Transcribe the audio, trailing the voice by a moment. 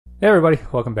Hey everybody,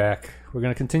 welcome back. We're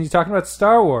going to continue talking about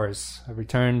Star Wars. I've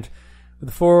returned with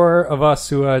the four of us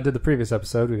who did the previous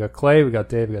episode. We got Clay, we got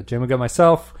Dave, we got Jim, we got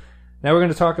myself. Now we're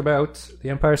going to talk about The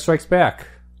Empire Strikes Back,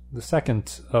 the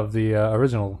second of the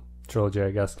original trilogy, I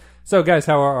guess. So guys,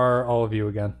 how are all of you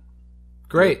again?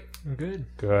 Great. I'm good.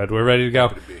 Good, we're ready to go.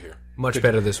 Good to be here. Much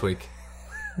better this week.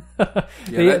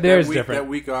 There's different. That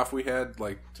week off we had,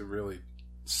 to really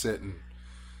sit and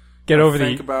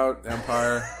think the about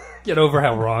Empire. Get over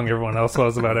how wrong everyone else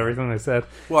was about everything they said.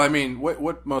 Well, I mean,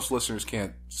 what most listeners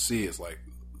can't see is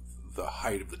the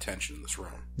height of the tension in this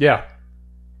room. Yeah,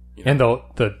 You know? and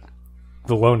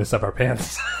the lowness of our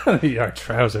pants, our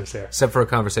trousers here. Except for a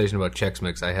conversation about Chex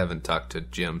Mix, I haven't talked to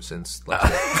Jim since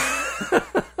last week.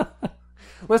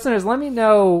 Listeners, let me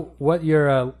know what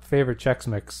your favorite Chex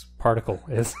Mix particle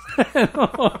is.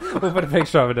 We'll put a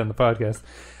picture of it in the podcast.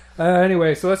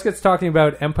 Anyway, so let's get talking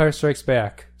about Empire Strikes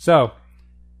Back. So,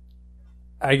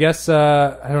 I guess,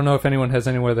 I don't know if anyone has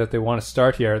anywhere that they want to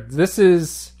start here. This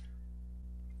is...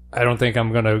 I don't think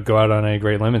I'm going to go out on any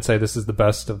great limb and say this is the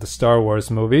best of the Star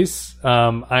Wars movies.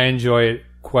 I enjoy it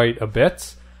quite a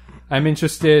bit. I'm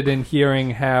interested in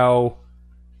hearing how,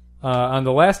 on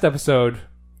the last episode,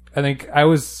 I think I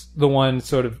was the one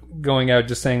sort of going out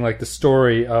just saying, the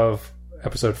story of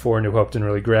Episode 4, New Hope, didn't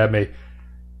really grab me.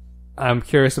 I'm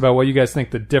curious about what you guys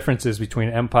think the difference is between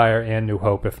Empire and New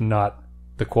Hope, if not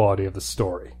the quality of the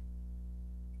story.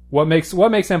 What makes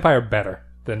Empire better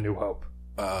than New Hope?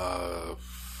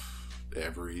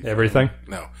 Everything.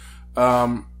 No.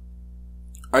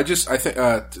 I think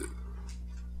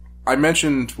I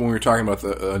mentioned when we were talking about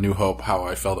the New Hope how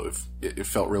I felt it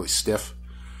felt really stiff.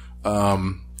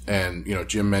 And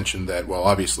Jim mentioned that, well,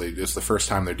 obviously it's the first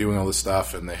time they're doing all this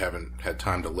stuff and they haven't had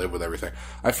time to live with everything.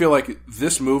 I feel like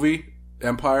this movie,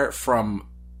 Empire, from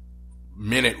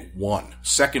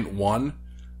second one,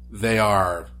 they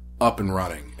are up and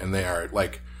running, and they are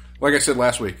like I said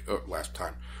last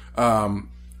time.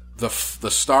 The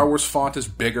Star Wars font is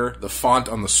bigger. The font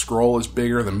on the scroll is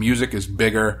bigger. The music is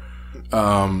bigger.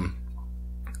 All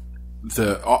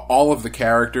of the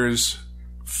characters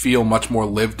feel much more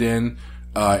lived in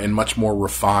and much more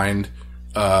refined.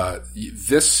 I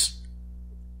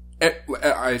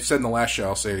said in the last show,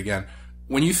 I'll say it again.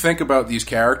 When you think about these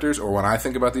characters, or when I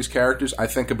think about these characters, I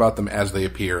think about them as they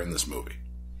appear in this movie.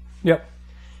 Yep.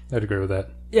 I'd agree with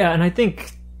that. Yeah, and I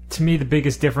think, to me, the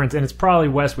biggest difference, and it's probably,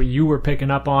 Wes, what you were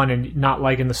picking up on and not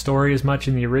liking the story as much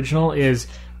in the original, is,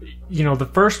 the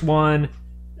first one,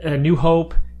 New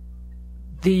Hope,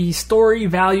 the story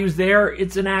values there,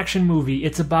 it's an action movie.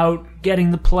 It's about getting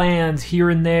the plans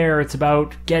here and there. It's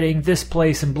about getting this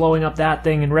place and blowing up that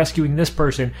thing and rescuing this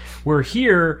person. Where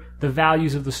here, the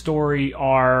values of the story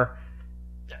are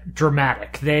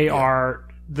dramatic. They are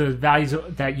the values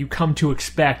that you come to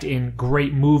expect in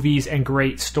great movies and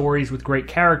great stories with great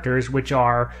characters, which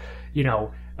are,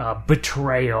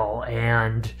 betrayal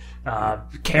and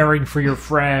caring for your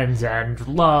friends and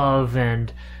love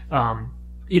and,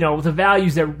 the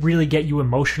values that really get you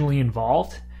emotionally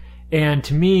involved. And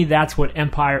to me, that's what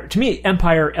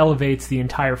Empire elevates the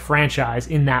entire franchise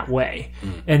in that way.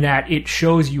 And that it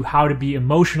shows you how to be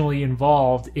emotionally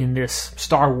involved in this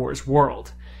Star Wars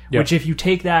world. Yep. Which, if you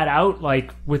take that out,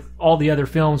 with all the other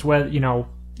films, where even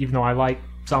though I like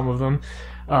some of them,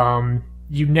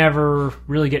 you never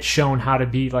really get shown how to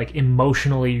be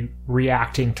emotionally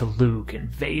reacting to Luke and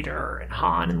Vader and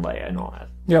Han and Leia and all that.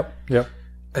 Yep.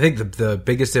 I think the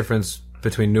biggest difference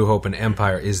between New Hope and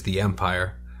Empire is the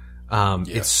Empire.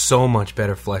 It's so much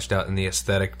better fleshed out, and the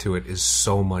aesthetic to it is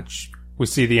so much... We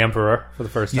see the Emperor for the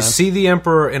first time. You see the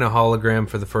Emperor in a hologram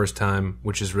for the first time,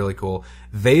 which is really cool.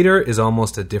 Vader is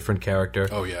almost a different character.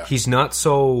 Oh, yeah. He's not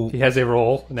so... He has a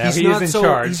role. Now he is in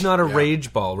charge. He's not a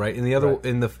rage ball, right? In the other,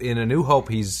 in A New Hope,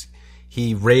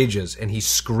 he rages and he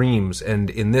screams, and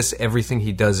in this, everything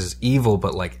he does is evil,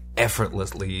 but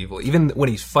effortlessly evil. Even when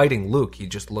he's fighting Luke, he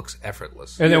just looks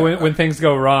effortless. And then when things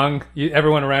go wrong,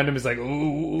 everyone around him is like,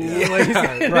 ooh.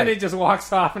 And then he just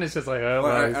walks off, and it's just like, oh.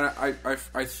 Well,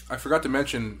 I forgot to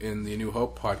mention in the New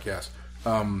Hope podcast,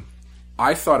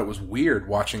 I thought it was weird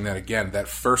watching that again. That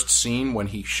first scene when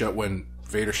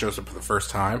Vader shows up for the first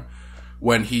time,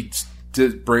 when he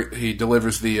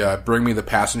delivers the "Bring me the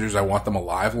passengers, I want them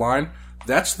alive" line.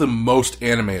 That's the most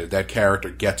animated that character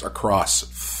gets across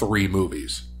 3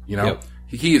 movies. Yep.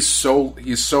 He is so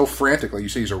frantic. Like you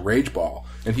say, he's a rage ball,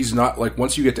 and he's not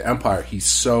once you get to Empire, he's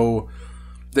so.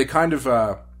 They kind of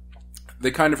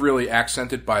really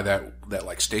accented by that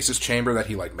stasis chamber that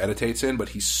he meditates in, but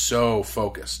he's so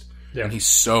focused and he's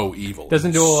so evil.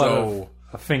 Doesn't do a lot of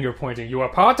a finger pointing. You are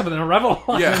part of the rebel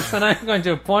alliance, and I'm going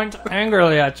to point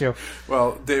angrily at you.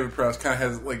 Well, David Prowse kind of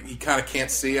has, he kind of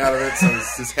can't see out of it, so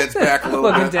his head's back a little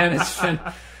Looking bit. down his chin.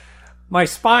 My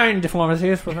spine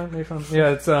deformities prevent me from...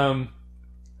 Yeah, it's...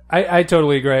 I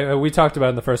totally agree. We talked about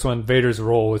in the first one, Vader's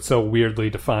role is so weirdly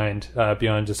defined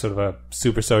beyond just sort of a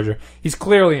super soldier. He's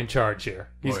clearly in charge here.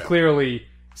 He's clearly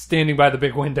standing by the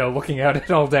big window looking out at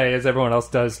it all day as everyone else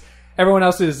does. Everyone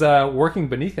else is working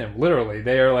beneath him, literally.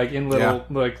 They are in little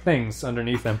things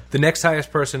underneath him. The next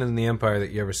highest person in the Empire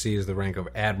that you ever see is the rank of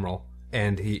Admiral,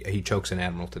 and he chokes an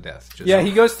Admiral to death.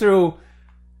 He goes through...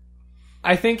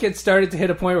 I think it started to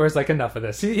hit a point where it's enough of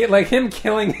this. Him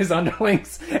killing his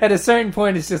underlings, at a certain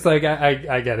point, it's just I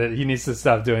get it. He needs to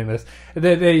stop doing this.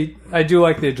 I do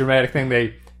like the dramatic thing.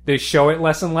 They show it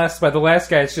less and less. By the last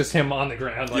guy, it's just him on the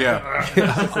ground. He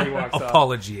walks off.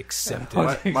 Apology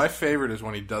accepted. My favorite is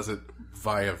when he does it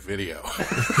via video.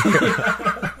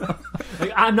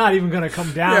 I'm not even going to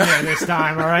come down there this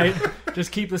time, all right?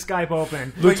 Just keep the Skype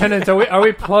open. Lieutenant, are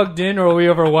we plugged in or are we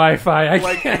over Wi-Fi?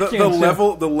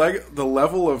 The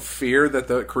level of fear that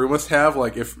the crew must have,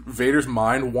 if Vader's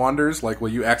mind wanders, will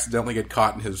you accidentally get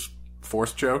caught in his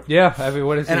force choke? Yeah,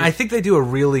 what is and I think they do a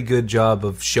really good job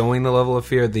of showing the level of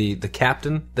fear. The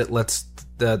captain that lets...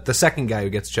 The second guy who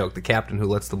gets choked, the captain who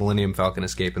lets the Millennium Falcon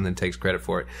escape and then takes credit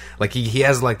for it. He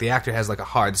has the actor has a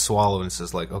hard swallow and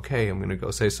says okay, I'm gonna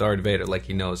go say sorry to Vader.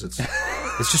 He knows it's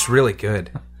just really good.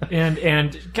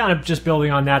 And kind of just building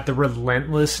on that, the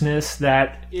relentlessness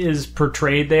that is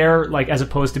portrayed there, as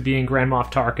opposed to being Grand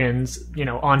Moff Tarkin's,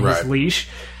 on his leash.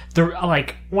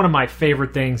 One of my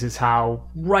favorite things is how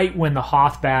right when the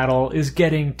Hoth battle is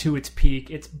getting to its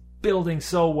peak, it's building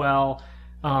so well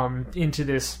into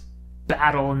this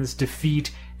battle and this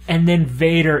defeat, and then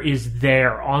Vader is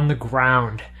there on the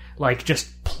ground,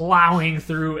 just plowing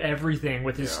through everything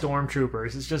with his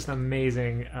stormtroopers. It's just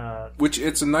amazing. Which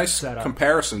it's a nice setup.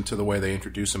 Comparison to the way they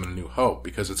introduce him in A New Hope,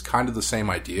 because it's kind of the same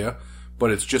idea,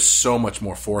 but it's just so much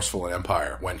more forceful in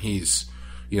Empire when he's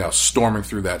storming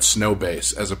through that snow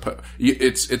base.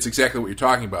 It's exactly what you're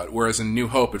talking about. Whereas in New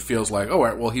Hope, it feels like,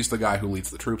 he's the guy who leads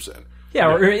the troops in.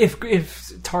 Yeah, or if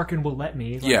Tarkin will let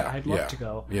me, I'd love to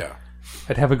go. Yeah.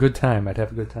 I'd have a good time.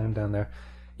 Down there.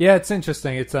 Yeah, it's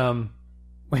interesting. It's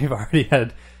we've already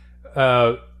had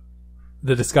the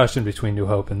discussion between New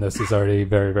Hope and this is already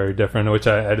very, very different, which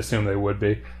I'd assume they would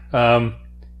be.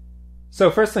 So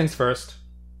first things first,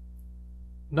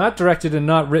 not directed and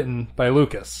not written by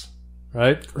Lucas,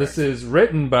 right? Correct. This is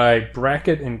written by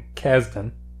Brackett and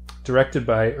Kasdan, directed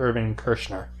by Irving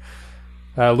Kershner.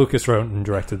 Lucas wrote and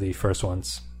directed the first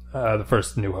ones, the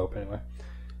first New Hope anyway.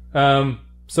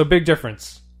 So big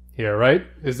difference here, right?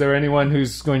 Is there anyone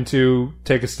who's going to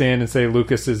take a stand and say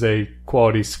Lucas is a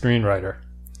quality screenwriter?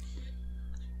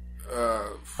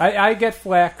 I get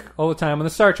flack all the time on the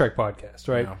Star Trek podcast,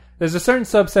 right? Yeah. There's a certain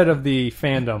subset of the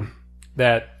fandom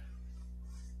that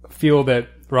feel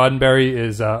that Roddenberry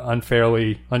is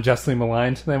unjustly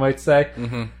maligned, they might say.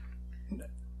 Mm-hmm.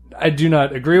 I do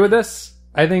not agree with this.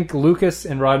 I think Lucas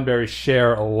and Roddenberry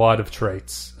share a lot of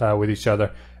traits with each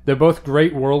other. They're both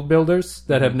great world builders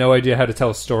that have no idea how to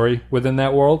tell a story within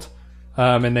that world,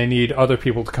 and they need other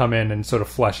people to come in and sort of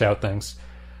flesh out things.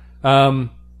 So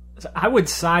I would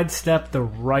sidestep the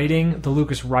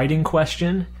Lucas writing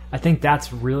question. I think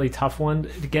that's a really tough one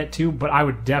to get to, but I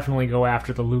would definitely go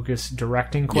after the Lucas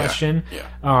directing question.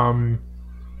 Yeah.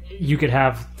 You could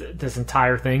have this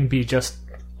entire thing be just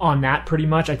on that pretty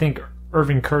much. I think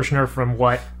Irving Kershner, from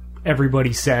what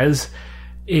everybody says,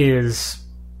 is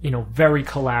very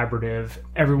collaborative.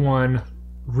 Everyone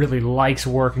really likes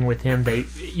working with him.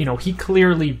 He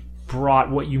clearly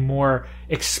brought what you more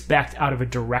expect out of a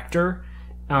director,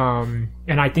 and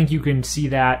I think you can see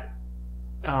that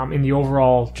in the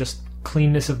overall just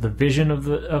cleanness of the vision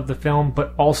of the film,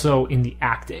 but also in the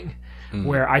acting,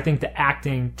 where I think the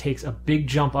acting takes a big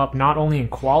jump up, not only in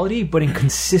quality but in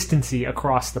consistency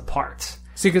across the parts.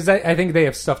 See, because I think they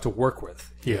have stuff to work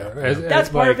with here. That's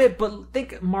part of it, but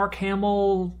think Mark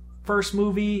Hamill first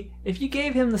movie. If you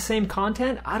gave him the same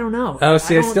content, I don't know. Oh,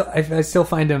 see, I still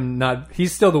find him not.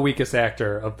 He's still the weakest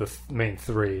actor of the main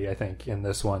three, I think, in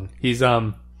this one. He's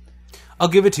I'll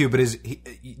give it to you, but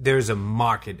there's a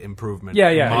marked improvement.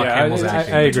 Yeah. Mark Hamill's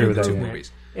acting I agree with that. Two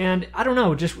movies. And I don't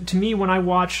know. Just to me, when I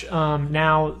watch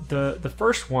now the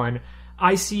first one,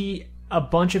 I see a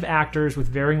bunch of actors with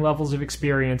varying levels of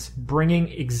experience bringing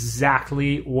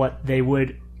exactly what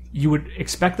you would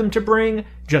expect them to bring,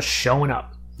 just showing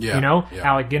up. Yeah,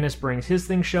 Alec Guinness brings his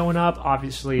thing showing up.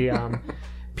 Obviously,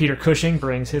 Peter Cushing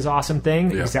brings his awesome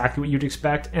thing, exactly what you'd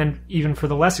expect, and even for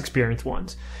the less experienced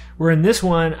ones. Where in this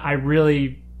one, I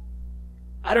really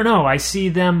I don't know. I see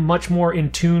them much more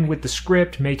in tune with the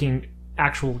script, making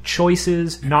actual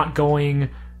choices, not going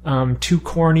too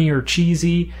corny or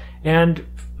cheesy. And,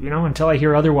 until I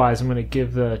hear otherwise, I'm going to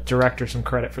give the director some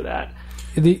credit for that.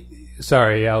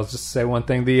 Sorry, I'll just say one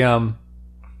thing.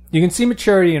 You can see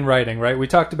maturity in writing, right? We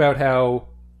talked about how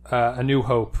A New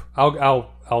Hope.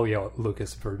 I'll yell at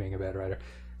Lucas for being a bad writer.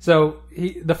 So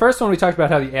the first one we talked about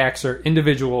how the acts are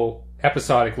individual,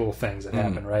 episodic little things that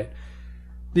happen, right?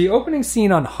 The opening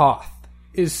scene on Hoth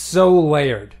is so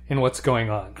layered in what's going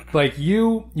on. Like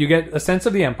you get a sense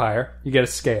of the Empire, you get a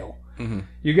scale.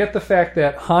 You get the fact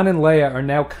that Han and Leia are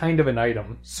now kind of an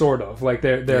item, sort of. Like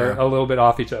they're a little bit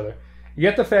off each other. You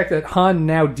get the fact that Han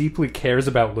now deeply cares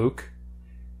about Luke.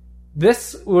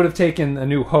 This would have taken A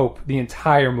New Hope the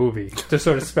entire movie to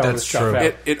sort of spell this stuff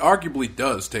out. It arguably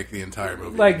does take the entire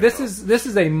movie. Like this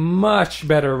is a much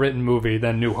better written movie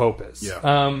than New Hope is.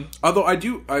 Yeah. Although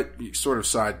I sort of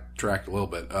sidetracked a little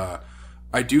bit.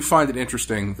 I do find it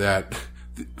interesting that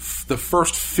the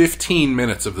first 15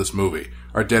 minutes of this movie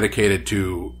are dedicated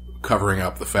to covering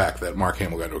up the fact that Mark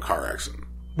Hamill got into a car accident.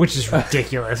 Which is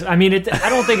ridiculous. I mean, I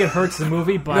don't think it hurts the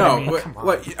movie, but come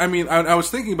on. I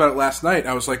was thinking about it last night.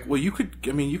 I was like, well, you could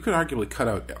arguably cut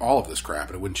out all of this crap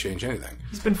and it wouldn't change anything.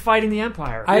 He's been fighting the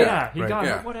Empire. He got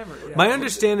it. Whatever. Yeah. My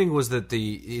understanding was that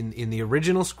in the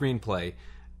original screenplay,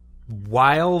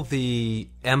 while the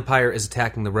Empire is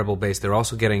attacking the Rebel base, they're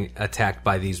also getting attacked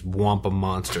by these Wampa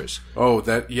monsters. Oh,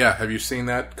 have you seen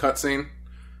that cutscene?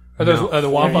 Are the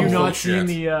Wampa? Have you not seen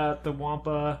the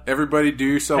Wampa? Everybody, do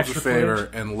yourselves a extra favor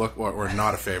footage? and look, or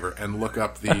not a favor, and look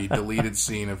up the deleted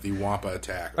scene of the Wampa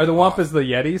attack. Are the Wampas the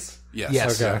Yetis?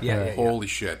 Yes. Okay. Yeah. Holy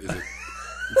shit! Is it?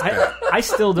 It's bad. I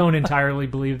still don't entirely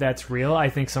believe that's real. I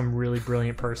think some really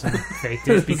brilliant person faked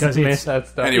it because it's.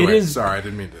 Anyway, it is, sorry, I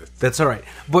didn't mean to. That's all right.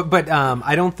 But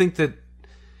I don't think that...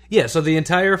 Yeah, so the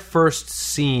entire first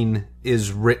scene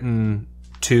is written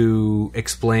to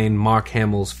explain Mark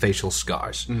Hamill's facial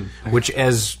scars, which,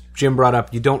 as Jim brought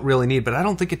up, you don't really need, but I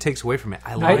don't think it takes away from it.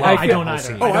 I don't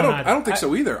either. Oh, I don't think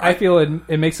so either. I feel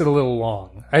it makes it a little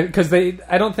long. Because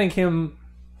I don't think him...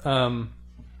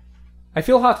 I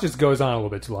feel Hoth just goes on a little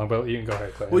bit too long, but you can go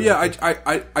ahead, Clay. Well, yeah,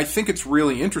 I think it's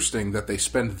really interesting that they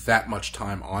spend that much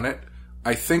time on it.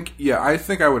 I think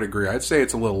I would agree. I'd say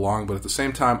it's a little long, but at the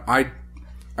same time,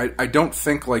 I don't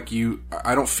think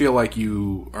I don't feel like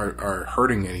you are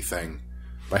hurting anything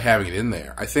by having it in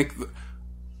there. I think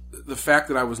the fact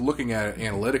that I was looking at it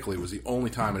analytically was the only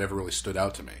time it ever really stood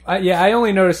out to me. I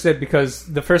only noticed it because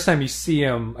the first time you see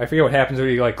him, I forget what happens when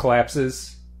he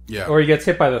collapses. Yeah. Or he gets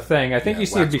hit by the thing. I think you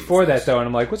see it before that, though, and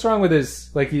I'm like, what's wrong with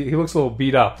his... he looks a little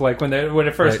beat up. Like, when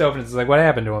it first opens, it's like, what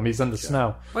happened to him? He's in the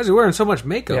snow. Why is he wearing so much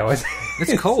makeup? Yeah,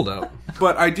 it's cold out.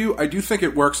 But I do think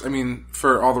it works,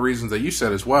 for all the reasons that you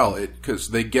said as well,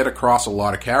 because they get across a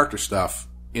lot of character stuff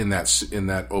in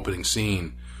that opening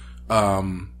scene.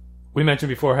 We mentioned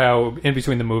before how, in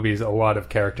between the movies, a lot of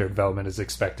character development is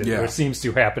expected. Yeah. Or seems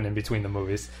to happen in between the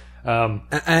movies. And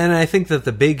I think that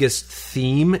the biggest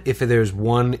theme, if there's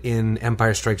one in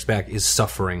Empire Strikes Back, is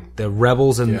suffering. The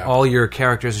rebels and all your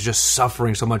characters are just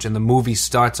suffering so much, and the movie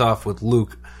starts off with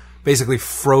Luke basically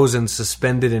frozen,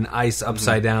 suspended in ice,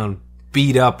 upside down,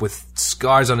 beat up with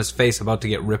scars on his face, about to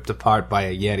get ripped apart by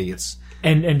a Yeti.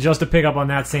 And just to pick up on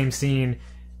that same scene,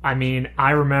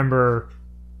 I remember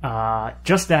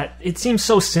just that it seems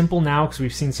so simple now because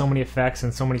we've seen so many effects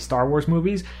in so many Star Wars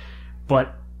movies,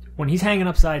 but when he's hanging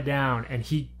upside down and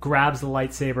he grabs the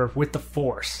lightsaber with the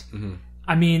Force,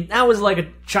 that was like a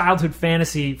childhood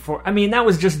fantasy that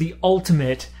was just the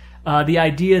ultimate, the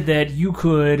idea that you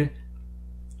could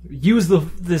use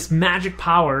this magic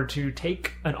power to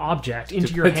take an object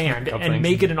into your hand and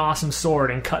make it an awesome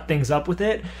sword and cut things up with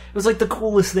it. It was like the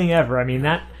coolest thing ever.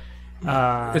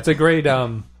 It's a great,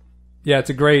 it's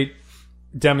a great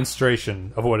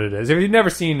demonstration of what it is. If you've never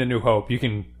seen A New Hope, you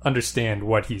can understand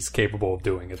what he's capable of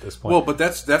doing at this point. Well, but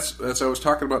that's as I was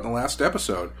talking about in the last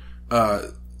episode.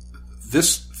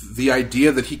 The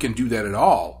idea that he can do that at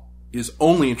all is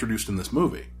only introduced in this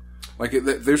movie. Like,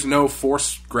 there's no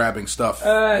force grabbing stuff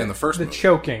in the first movie. The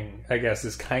choking, I guess,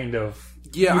 is kind of...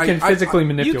 Yeah, you can physically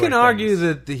manipulate You can argue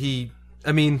things. that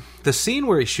the scene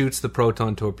where he shoots the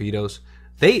proton torpedoes,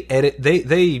 they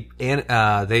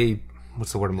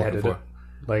what's the word I'm looking for?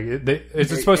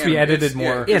 It's supposed to be edited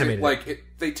more. Animated.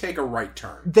 They take a right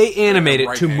turn. They animate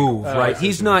it to move, angle. right?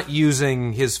 He's not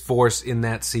using his force in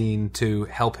that scene to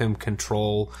help him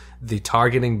control the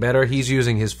targeting better. He's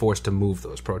using his force to move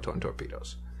those proton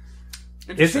torpedoes.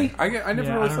 Is he? I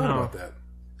never really thought about that.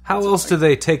 How else do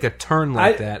they take a turn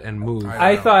like that and move?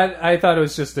 I thought it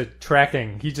was just a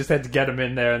tracking. He just had to get him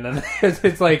in there, and then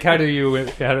it's like, how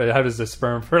does the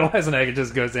sperm fertilize an egg? It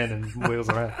just goes in and wheels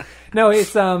around. No,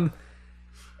 it's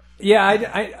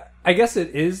I guess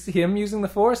it is him using the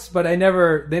force, but they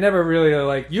never really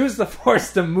like use the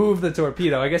force to move the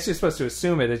torpedo. I guess you're supposed to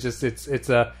assume it. It's just it's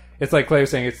like Clay was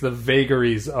saying, it's the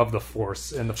vagaries of the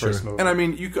force in the first movie. And I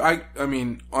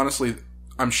mean, honestly,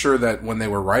 I'm sure that when they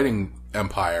were writing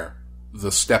Empire,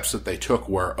 the steps that they took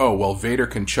were, Vader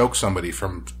can choke somebody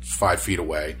from 5 feet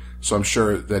away, so I'm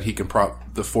sure that he can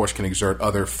the force can exert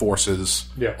other forces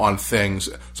on things.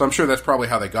 So I'm sure that's probably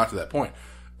how they got to that point.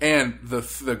 And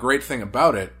the great thing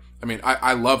about it, I mean,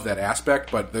 I love that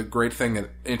aspect, but the great thing that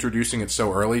introducing it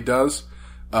so early does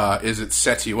is it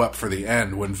sets you up for the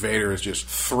end when Vader is just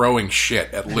throwing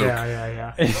shit at Luke.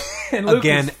 Yeah. And Luke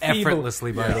again,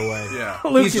 effortlessly, by the way. Yeah.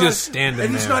 He's just standing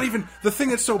and there. he's not even, the thing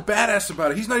that's so badass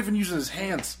about it, he's not even using his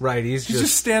hands. Right, he's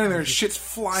just standing there and shit's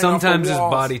flying sometimes off the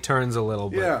walls. his body turns a little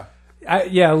bit.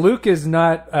 Yeah. Luke is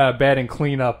not bad in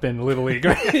cleanup in Little League.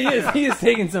 He is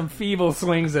taking some feeble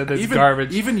swings at this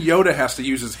garbage. Even Yoda has to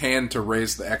use his hand to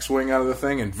raise the X-wing out of the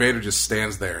thing, and Vader just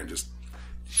stands there and just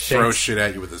throws shit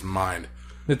at you with his mind.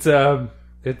 It's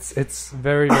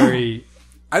very, very.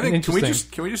 I think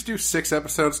interesting. can we just do 6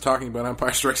 episodes talking about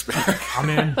Empire Strikes Back? I'm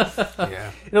in.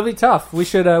 Yeah, it'll be tough. We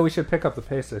should pick up the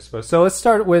pace, I suppose. So let's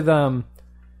start with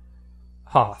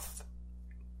Hoth.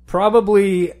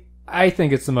 Probably, I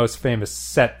think it's the most famous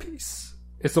set piece.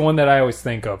 It's the one that I always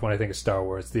think of when I think of Star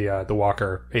Wars. The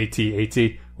Walker AT-AT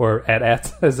or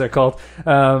AT-AT as they're called.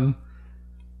 I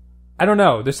don't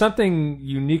know. There's something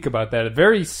unique about that.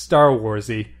 Very Star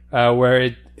Warsy, where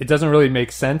it doesn't really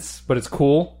make sense, but it's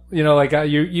cool. You know, like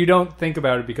you don't think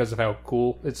about it because of how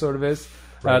cool it sort of is.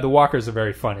 Right. The walkers are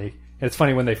very funny. And it's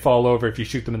funny when they fall over. If you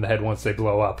shoot them in the head once, they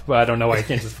blow up. But I don't know why you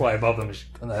can't just fly above them and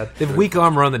shoot them in the head. They have weak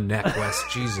armor on the neck, Wes.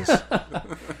 Jesus.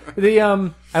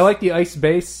 I like the ice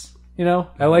base. You know,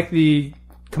 I like the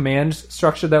command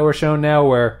structure that we're shown now,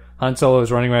 where Han Solo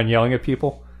is running around yelling at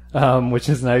people. Which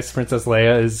is nice. Princess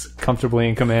Leia is comfortably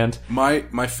in command.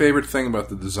 My favorite thing about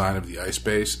the design of the ice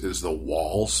base is the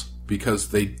walls, because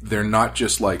they're not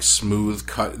just like smooth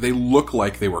cut. They look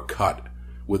like they were cut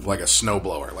with like a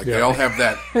snowblower. Like they all have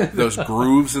those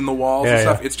grooves in the walls and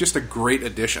stuff. It's just a great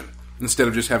addition instead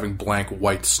of just having blank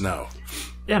white snow.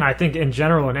 Yeah, and I think in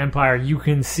general in Empire you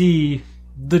can see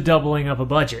the doubling of a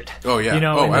budget. Oh yeah, you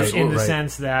know, absolutely. in the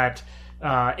sense that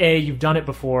A, you've done it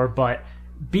before, but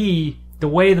B, the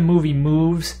way the movie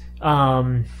moves, I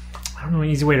don't know an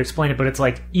easy way to explain it, but it's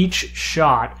like each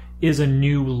shot is a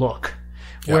new look.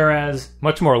 Yep. Whereas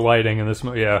much more lighting in this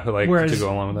movie, to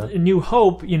go along with that. New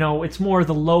Hope, you know, it's more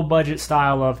the low budget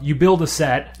style of you build a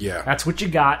set, that's what you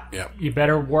got. Yep. You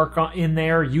better work in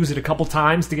there, use it a couple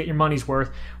times to get your money's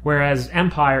worth. Whereas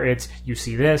Empire, it's you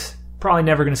see this, probably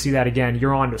never going to see that again.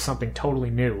 You're on to something totally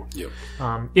new. Yep.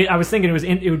 I was thinking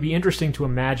it would be interesting to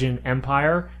imagine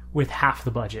Empire with half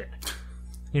the budget.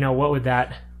 You know, what would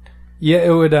that... Yeah, it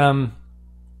would...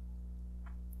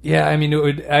 Yeah, I mean, it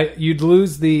would... you'd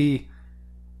lose the...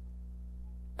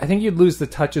 I think you'd lose the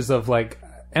touches of, like...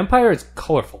 Empire is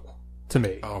colorful, to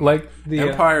me. The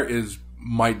Empire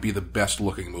might be the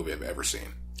best-looking movie I've ever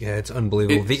seen. Yeah, it's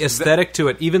unbelievable. The aesthetic to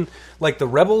it, even, like, the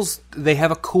Rebels, they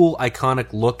have a cool,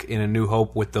 iconic look in A New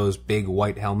Hope with those big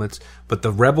white helmets, but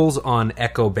the Rebels on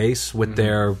Echo Base with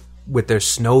their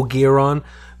snow gear on...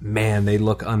 Man, they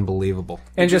look unbelievable.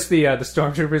 And just the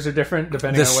stormtroopers are different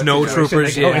depending on what snow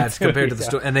troopers, it's compared to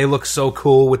the and they look so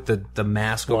cool with the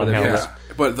mask over their heads.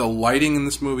 Yeah, but the lighting in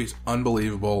this movie is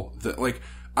unbelievable.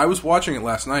 I was watching it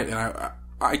last night, and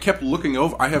I kept looking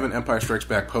over. I have an Empire Strikes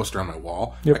Back poster on my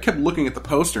wall. Yep. I kept looking at the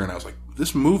poster, and I was like,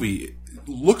 "This movie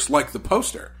looks like the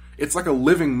poster. It's like a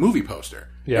living movie poster.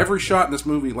 Yeah. Every shot in this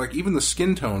movie, like even the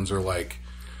skin tones are like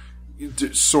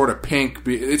sort of pink.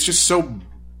 It's just so."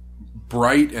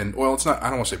 Bright and it's not. I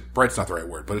don't want to say bright's not the right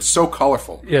word, but it's so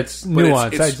colorful. Yeah, it's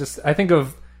nuanced. I think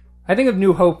of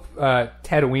New Hope,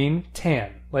 Tatooine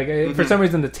tan. Like for some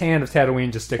reason, the tan of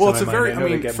Tatooine just sticks. Well, in my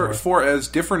mind. For as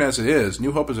different as it is,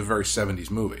 New Hope is a very 70s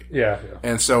movie. Yeah,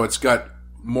 and so it's got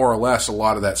more or less a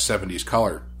lot of that 70s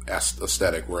color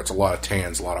aesthetic, where it's a lot of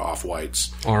tans, a lot of off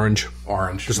whites, orange.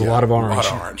 There's a lot of orange. A lot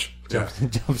of orange.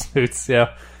 Jumpsuits.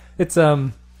 Yeah, it's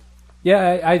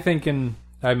I think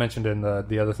I mentioned in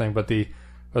the other thing, but the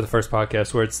first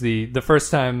podcast where it's the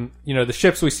first time, you know, the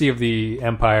ships we see of the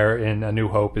Empire in A New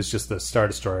Hope is just the Star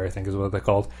Destroyer, I think is what they're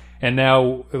called. And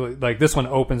now, like, this one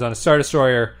opens on a Star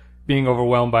Destroyer being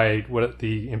overwhelmed by what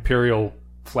the Imperial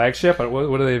flagship.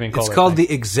 What do they even call it? It's called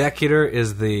the Executor.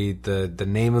 Is the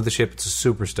name of the ship? It's a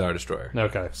super Star Destroyer.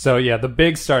 Okay, so yeah, the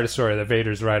big Star Destroyer that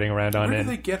Vader's riding around on. Where do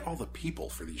they get all the people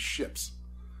for these ships?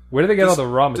 Where do they get all the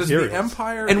raw Does materials? the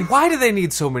Empire And why do they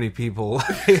need so many people?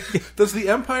 Does the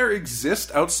Empire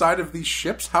exist outside of these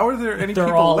ships? How are there any They're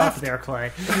people all left? up there,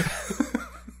 Clay.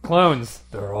 Clones.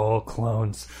 They're all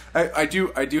clones. I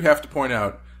do have to point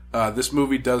out this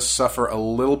movie does suffer a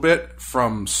little bit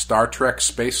from Star Trek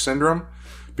space syndrome,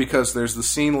 because there's the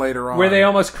scene later on Where they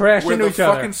almost crash where into the each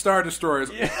other. fucking Star Destroyers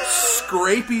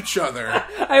scrape each other.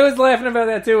 I was laughing about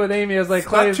that too with Amy. I was like, Not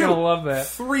Clay's two, gonna love that.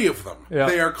 3 of them. Yeah.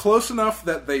 They are close enough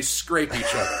that they scrape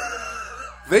each other.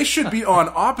 They should be on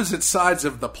opposite sides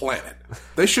of the planet.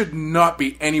 They should not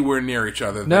be anywhere near each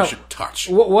other. No. They should touch.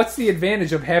 What's the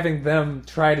advantage of having them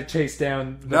try to chase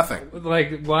down? Nothing.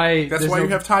 Like, why? That's there's why no- you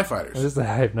have TIE fighters. I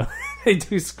have no. They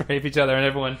do scrape each other, and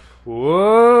everyone.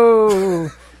 Whoa!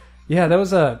 Yeah,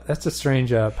 that's a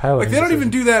strange pilot. Like, they don't even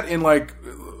do that in like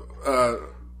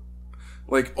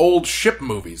old ship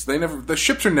movies. The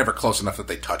ships are never close enough that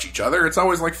they touch each other. It's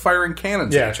always like firing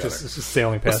cannons Yeah, at each it's other. just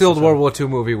sailing past. It's the old each other. World War II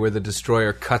movie where the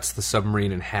destroyer cuts the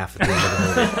submarine in half at the end of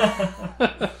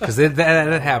the movie. Because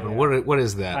that happened. What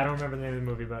is I that? don't remember the name of the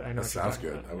movie, but I know. Sounds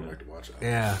good. I would like to watch that.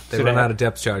 Yeah, they Should run I- out of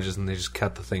depth charges and they just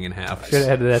cut the thing in half. Should have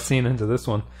added that scene into this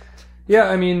one. Yeah,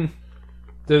 I mean,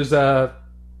 there's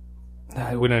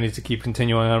we don't need to keep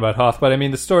continuing on about Hoth, but I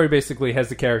mean, the story basically has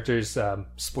the characters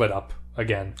split up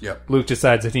again. Yep. Luke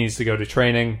decides that he needs to go to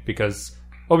training because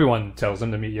Obi-Wan tells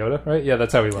him to meet Yoda, right? Yeah,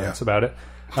 that's how he learns about it.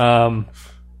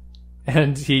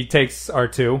 And he takes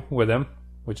R2 with him,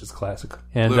 which is classic.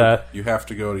 And Luke, you have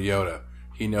to go to Yoda.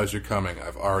 He knows you're coming.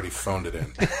 I've already phoned it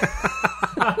in.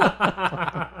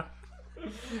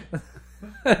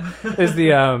 there's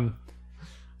the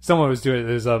someone was doing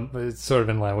it. It's sort of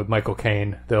in line with Michael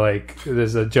Caine. They're like,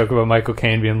 there's a joke about Michael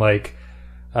Caine being like,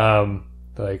 oh,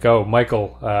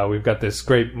 Michael, we've got this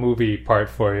great movie part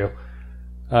for you.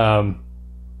 I'm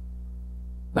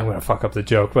gonna fuck up the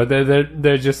joke, but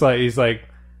they're just like, he's like,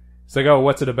 oh,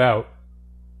 what's it about?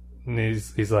 And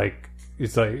he's like,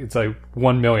 it's like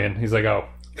 1 million. He's like, oh,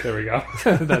 there we go.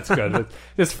 That's good.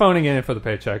 Just phoning in for the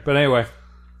paycheck. But anyway,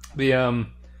 the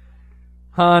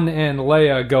Han and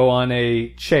Leia go on a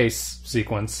chase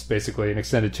sequence, basically an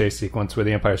extended chase sequence where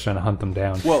the Empire's trying to hunt them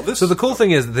down. Well, So the cool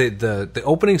thing is the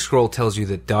opening scroll tells you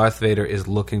that Darth Vader is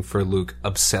looking for Luke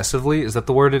obsessively. Is that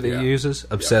the word it uses?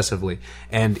 Obsessively.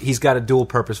 And he's got a dual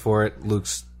purpose for it.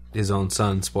 Luke's his own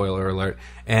son, spoiler alert.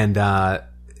 And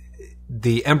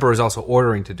the Emperor is also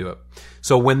ordering to do it.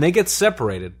 So when they get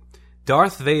separated,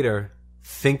 Darth Vader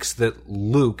thinks that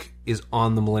Luke is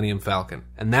on the Millennium Falcon,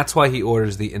 and that's why he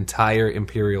orders the entire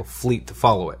Imperial fleet to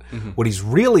follow it. Mm-hmm. What he's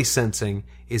really sensing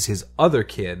is his other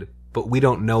kid, but we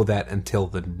don't know that until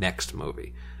the next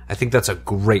movie. I think that's a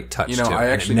great touch, too. I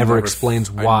actually it never explains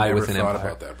why with an I never Empire. thought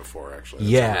about that before, actually. That's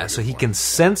a Yeah, really so good he point. can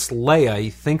sense Leia, he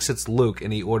thinks it's Luke,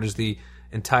 and he orders the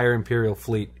entire Imperial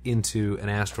fleet into an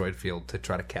asteroid field to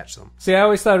try to catch them. See, I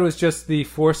always thought it was just the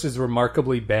Force is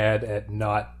remarkably bad at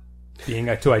not being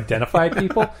to identify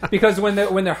people, because when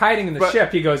they're hiding in the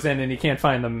ship, he goes in and he can't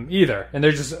find them either, and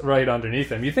they're just right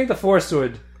underneath him. You think the Force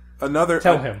would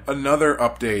tell him? Another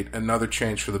update, another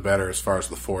change for the better as far as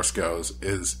the Force goes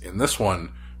is in this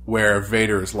one where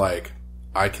Vader is like,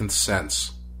 I can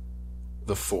sense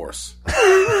the Force.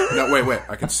 No, wait,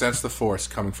 I can sense the Force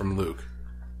coming from Luke.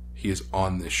 He is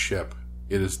on this ship.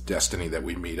 It is destiny that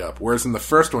we meet up. Whereas in the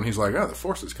first one, he's like, oh, the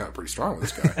Force is kind of pretty strong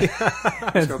with this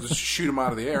guy. I'll just shoot him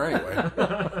out of the air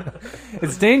anyway.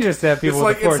 It's dangerous to have people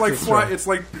with the Force.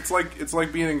 It's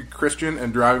like being a Christian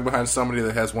and driving behind somebody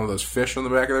that has one of those fish on the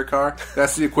back of their car.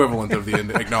 That's the equivalent of the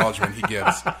acknowledgement he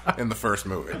gives in the first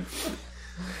movie.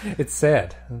 It's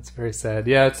sad. It's very sad.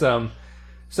 Yeah, it's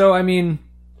So I mean,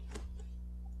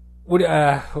 would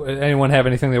anyone have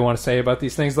anything they want to say about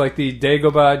these things, like the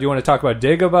Dagobah? Do you want to talk about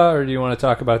Dagobah, or do you want to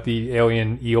talk about the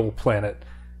alien eel planet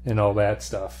and all that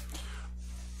stuff?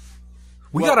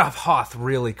 We got off Hoth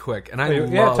really quick, and I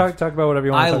talk about whatever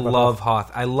you want to talk about. I love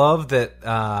Hoth. I love that.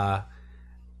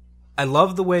 I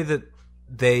love the way that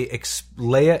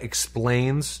Leia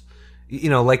explains. You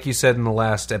know, like you said in the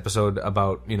last episode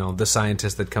about, you know, the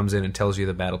scientist that comes in and tells you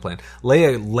the battle plan.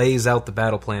 Leia lays out the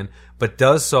battle plan, but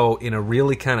does so in a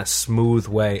really kind of smooth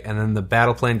way, and then the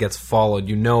battle plan gets followed.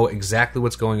 You know exactly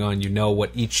what's going on. You know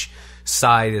what each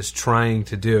side is trying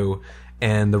to do,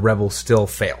 and the rebels still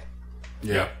fail.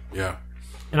 Yeah.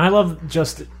 And I love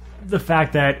just the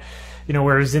fact that, you know,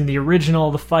 whereas in the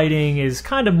original, the fighting is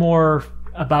kind of more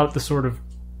about the sort of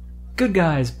good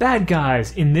guys, bad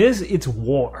guys. In this, it's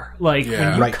war. Like,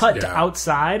 when you cut to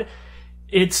outside,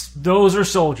 those are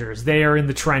soldiers. They are in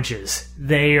the trenches.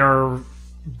 They are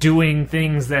doing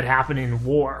things that happen in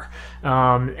war.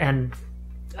 And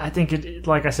I think it,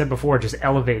 like I said before, just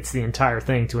elevates the entire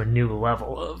thing to a new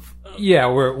level of. Yeah,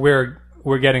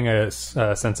 we're getting a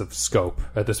sense of scope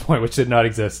at this point, which did not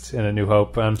exist in A New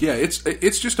Hope. Yeah,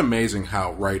 it's just amazing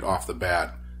how right off the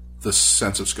bat the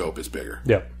sense of scope is bigger.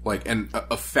 Yeah, like and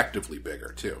effectively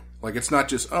bigger too. Like it's not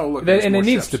just look, and it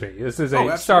needs ships. to be. This is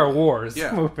a Star Wars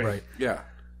yeah, movie. Right. Yeah.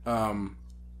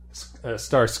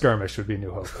 Star Skirmish would be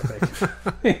New Hope, I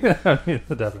think. I mean,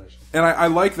 the definition. And I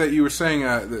like that you were saying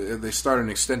they start an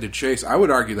extended chase. I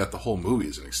would argue that the whole movie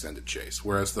is an extended chase,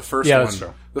 whereas the first one, that's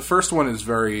true. The first one is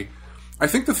very. I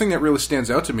think the thing that really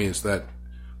stands out to me is that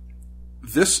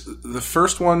the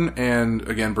first one, and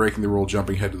again breaking the rule,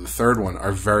 jumping ahead to the third one,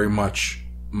 are very much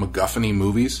MacGuffin-y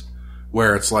movies,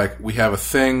 where it's like we have a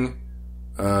thing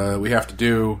we have to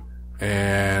do.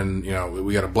 And,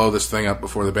 we got to blow this thing up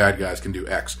before the bad guys can do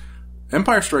X.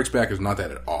 Empire Strikes Back is not that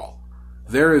at all.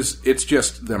 It's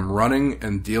just them running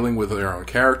and dealing with their own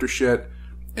character shit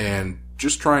and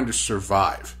just trying to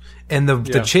survive. And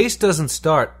the chase doesn't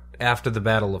start after the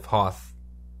Battle of Hoth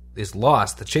is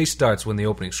lost. The chase starts when the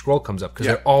opening scroll comes up because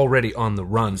they're already on the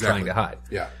run trying to hide.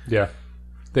 Yeah. Yeah.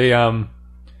 They, and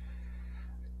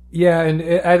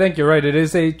I think you're right. It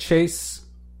is a chase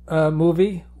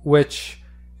movie, which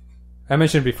I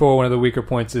mentioned before. One of the weaker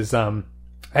points is I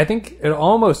think it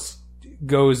almost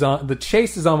goes on. The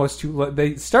chase is almost too.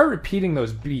 They start repeating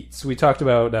those beats. We talked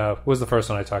about. What was the first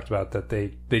one I talked about that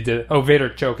they did? Oh,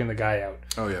 Vader choking the guy out.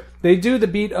 Oh yeah. They do the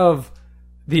beat of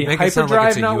the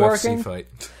hyperdrive not working. Fight.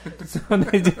 So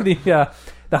they do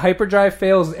the hyperdrive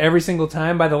fails every single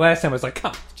time. By the last time, I was like,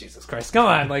 "Come, Jesus Christ, come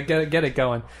on, like get it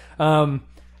going."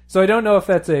 So I don't know if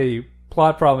that's a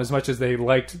plot problem as much as they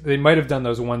might have done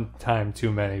those one time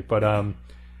too many, but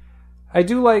I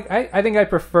do like. I think I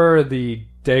prefer the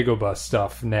Dagobah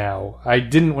stuff now. I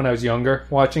didn't when I was younger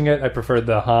watching it. I preferred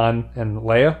the Han and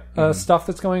Leia stuff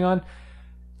that's going on.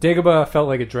 Dagobah felt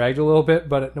like it dragged a little bit,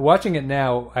 but watching it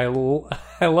now, I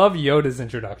love Yoda's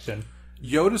introduction.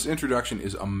 Yoda's introduction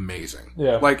is amazing.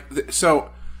 Yeah.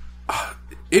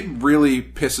 It really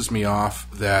pisses me off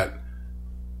that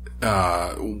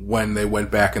when they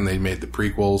went back and they made the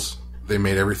prequels, they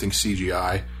made everything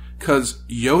CGI. Because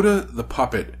Yoda the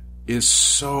puppet is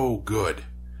so good.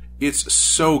 It's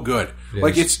so good.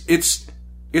 Like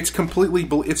it's completely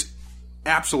it's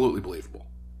absolutely believable.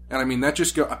 And I mean that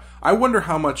just I wonder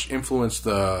how much influence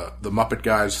the Muppet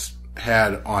guys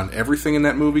had on everything in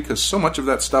that movie, because so much of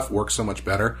that stuff works so much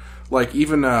better. Like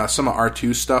even some of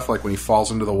R2's stuff, like when he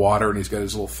falls into the water and he's got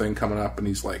his little thing coming up and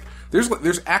he's like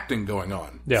there's acting going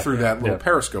on through that little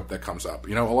periscope that comes up.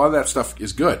 A lot of that stuff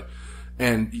is good.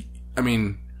 And I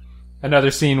mean,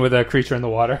 another scene with a creature in the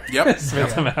water. Yep.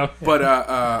 Spits him out. But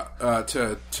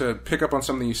to pick up on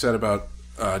something you said about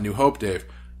New Hope, Dave,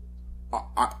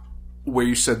 where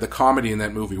you said the comedy in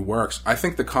that movie works, I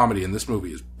think the comedy in this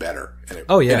movie is better. And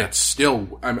and it's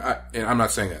still. I'm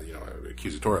not saying that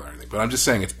accusatorial or anything, but I'm just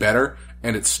saying it's better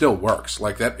and it still works.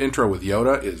 Like that intro with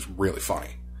Yoda is really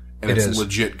funny, and it's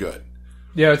legit good.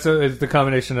 Yeah, it's the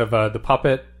combination of the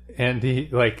puppet and the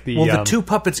the two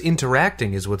puppets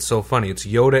interacting is what's so funny. It's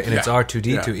Yoda and it's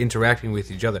R2-D2 interacting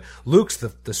with each other. Luke's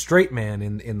the straight man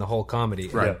in the whole comedy,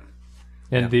 right?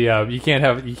 Yeah. And you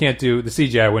can't do the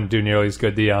CGI wouldn't do nearly as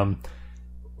good.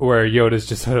 Where Yoda's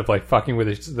just sort of like fucking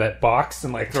with that box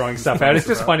and like throwing stuff out. It's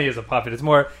just funny as a puppet. It's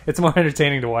more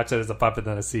entertaining to watch it as a puppet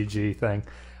than a CG thing.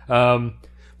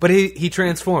 But he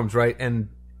transforms, right? And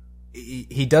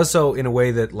he does so in a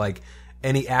way that like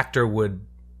any actor would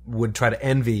try to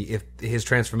envy if his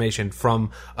transformation from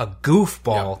a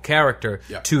goofball character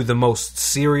to the most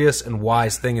serious and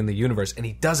wise thing in the universe, and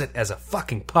he does it as a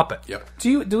fucking puppet. Yep.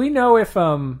 Do we know if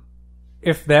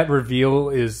that reveal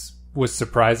was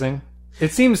surprising?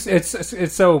 It seems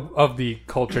it's so of the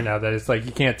culture now that it's like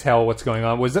you can't tell what's going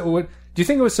on. Do you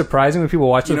think it was surprising when people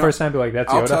watched it the first time? Be like,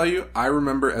 "That's Yoda"? I'll tell you, I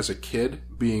remember as a kid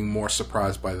being more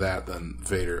surprised by that than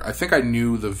Vader. I think I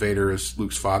knew the Vader is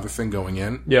Luke's father thing going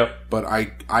in. Yep. But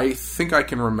I think I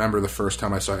can remember the first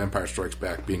time I saw Empire Strikes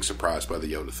Back being surprised by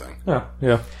the Yoda thing. Oh,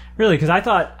 yeah. Really, because I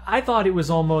thought it was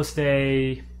almost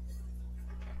a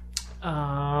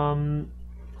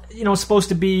supposed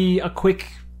to be a quick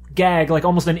gag, like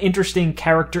almost an interesting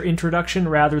character introduction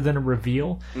rather than a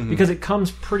reveal, because it comes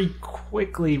pretty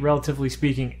quickly, relatively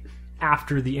speaking,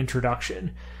 after the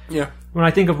introduction. Yeah. When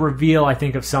I think of reveal, I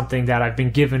think of something that I've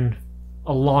been given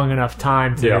a long enough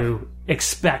time to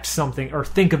expect something or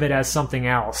think of it as something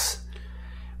else.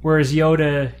 Whereas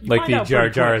Yoda, you Like find the out Jar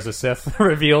pretty Jar quick. as a Sith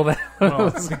reveal. That Well,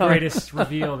 it's the greatest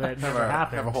reveal that never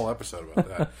happened. Have a whole episode about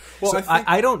that. Well, So I think,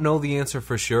 I don't know the answer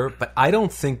for sure, but I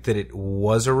don't think that it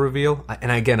was a reveal.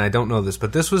 And again, I don't know this,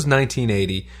 but this was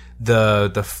 1980.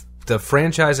 The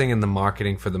franchising and the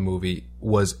marketing for the movie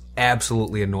was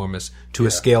absolutely enormous to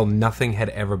a scale nothing had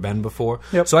ever been before.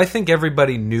 Yep. So I think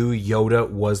everybody knew Yoda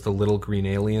was the little green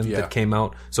alien Yeah. that came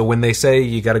out. So when they say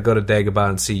you got to go to Dagobah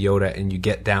and see Yoda, and you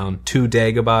get down to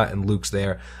Dagobah and Luke's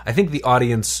there, I think the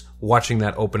audience watching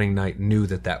that opening night knew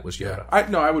that was Yoda.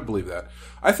 I would believe that.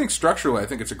 I think structurally, I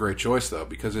think it's a great choice though,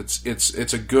 because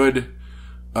it's a good,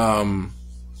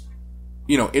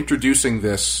 introducing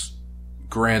this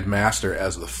Grand Master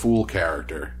as the fool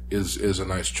character is a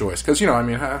nice choice. Because,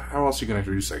 how else are you going to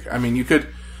introduce that? I mean, you could...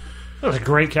 That was a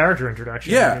great character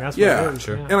introduction. Yeah, I mean, that's yeah. what it is.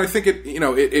 Sure. Yeah. And I think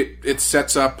it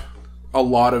sets up a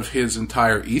lot of his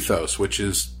entire ethos, which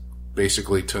is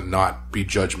basically to not be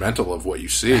judgmental of what you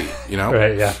see,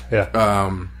 Right, yeah.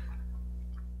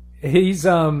 He's,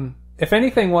 if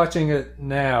anything, watching it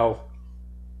now,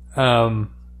 I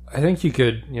think you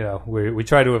could, we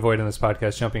try to avoid in this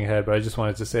podcast jumping ahead, but I just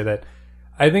wanted to say that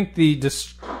I think the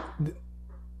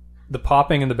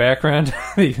popping in the background,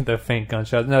 the faint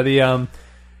gunshot. No, the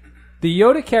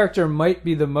Yoda character might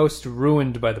be the most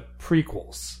ruined by the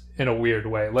prequels in a weird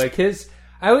way. Like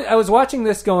I was watching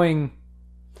this going.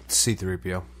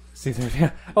 C-3PO.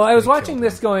 Well, I was watching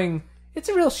this going. It's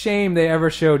a real shame they ever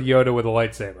showed Yoda with a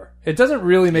lightsaber. It doesn't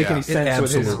really make any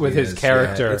sense with his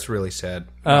character. Yeah, it's really sad.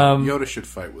 Yoda should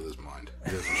fight with his mind.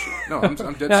 He doesn't shoot. No, I'm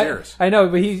dead serious. I know,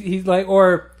 but he's like,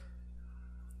 or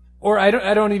I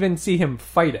don't even see him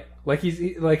fighting. Like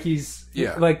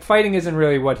fighting isn't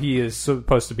really what he is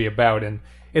supposed to be about, and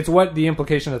it's what the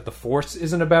implication that the Force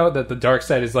isn't about. That the dark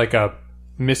side is like a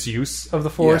misuse of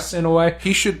the Force in a way.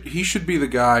 He should be the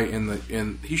guy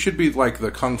he should be like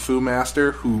the kung fu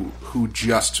master who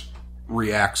just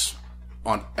reacts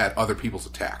at other people's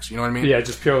attacks. You know what I mean? Yeah,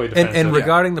 just purely defensive. And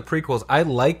regarding the prequels, I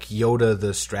like Yoda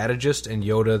the strategist and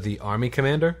Yoda the army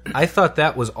commander. I thought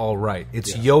that was all right.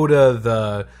 It's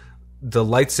Yoda the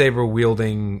lightsaber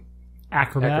wielding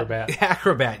acrobat.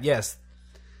 Yes.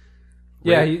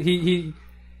 Yeah, he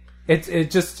it's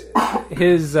just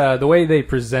his the way they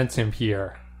present him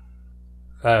here.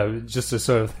 Just a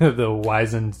sort of the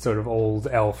wizened sort of old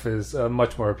elf is a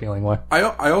much more appealing one.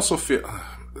 I also feel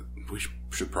we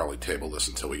should probably table this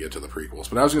until we get to the prequels.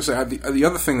 But I was going to say the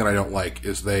other thing that I don't like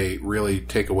is they really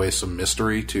take away some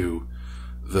mystery to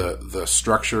the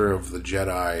structure of the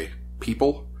Jedi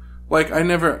people. Like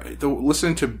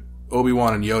listening to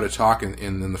Obi-Wan and Yoda talk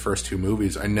in the first two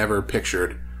movies, I never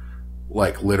pictured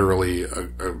like literally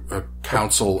a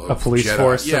council of a police Jedi.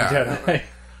 force of Jedi.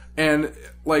 And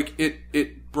like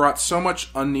it brought so much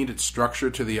unneeded structure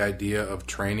to the idea of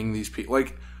training these people.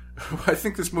 Like I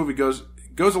think this movie goes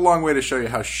a long way to show you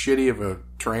how shitty of a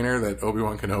trainer that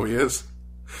Obi-Wan Kenobi is.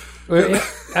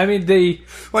 I mean,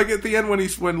 like at the end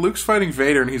when Luke's fighting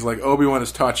Vader and he's like, Obi-Wan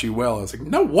has taught you well. I was like,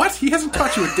 no, what? He hasn't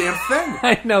taught you a damn thing.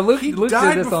 I know Luke did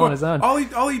this before. all on his own.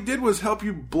 All he did was help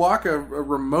you block a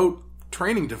remote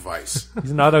training device.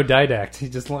 He's an autodidact.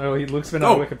 Luke's been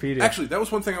on Wikipedia. Actually, that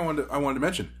was one thing I wanted to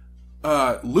mention.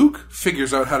 Luke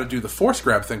figures out how to do the Force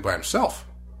grab thing by himself.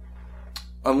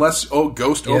 Unless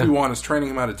Ghost Obi-Wan is training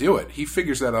him how to do it, he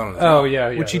figures that out on his own. Yeah,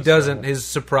 which he doesn't. His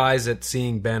surprise at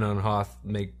seeing Ben on Hoth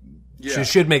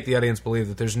should make the audience believe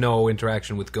that there's no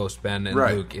interaction with Ghost Ben and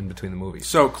Luke in between the movies.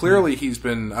 So clearly he's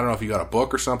been, I don't know if he got a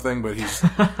book or something, but he's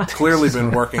clearly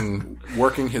been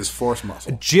working his Force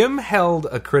muscle. Jim held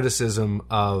a criticism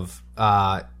of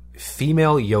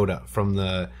female Yoda from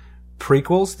the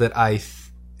prequels that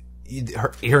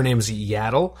her name's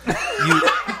Yaddle.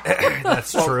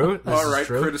 That's true. All right,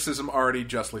 true. criticism already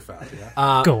justly found.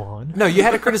 Yeah. Go on. No, you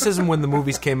had a criticism when the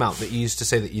movies came out that you used to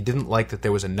say that you didn't like that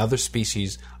there was another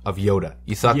species of Yoda.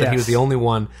 You thought that he was the only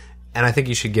one, and I think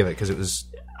you should give it because it was...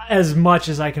 As much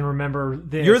as I can remember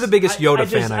this. You're the biggest Yoda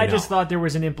fan I know. I just thought there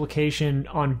was an implication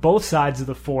on both sides of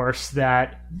the Force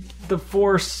that the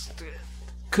Force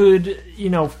could,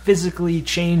 physically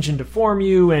change and deform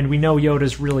you, and we know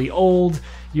Yoda's really old.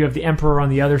 You have the Emperor on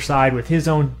the other side with his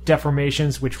own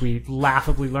deformations, which we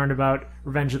laughably learned about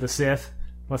Revenge of the Sith.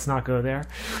 Let's not go there.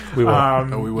 We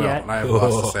will. We will. And I have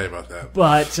lots to say about that.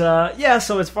 But,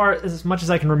 so as much as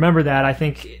I can remember that, I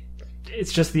think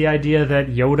it's just the idea that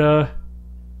Yoda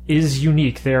is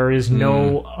unique. There is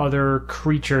no other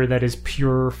creature that is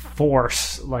pure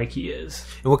Force like he is.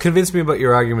 And what convinced me about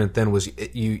your argument then was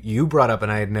you brought up,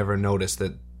 and I had never noticed,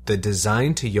 that the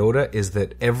design to Yoda is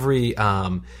that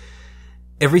everything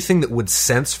that would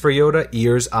sense for Yoda,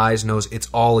 ears, eyes, nose, it's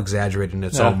all exaggerated and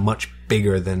it's all much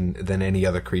bigger than any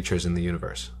other creatures in the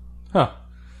universe. Huh.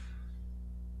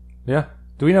 Yeah.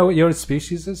 Do we know what Yoda's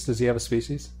species is? Does he have a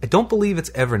species? I don't believe it's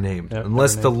ever named, Yeah,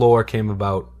 unless never the named. lore came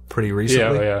about pretty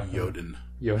recently. Yeah. Yoden.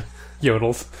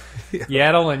 Yodels.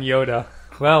 Yaddle and Yoda.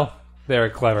 Well, they're a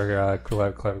clever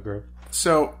group.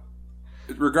 So,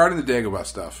 regarding the Dagobah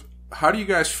stuff, how do you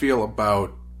guys feel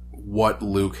about what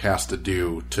Luke has to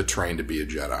do to train to be a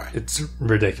Jedi? It's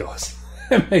ridiculous.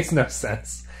 It makes no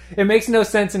sense. It makes no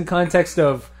sense in context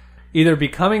of either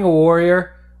becoming a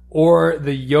warrior or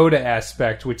the Yoda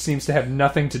aspect, which seems to have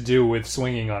nothing to do with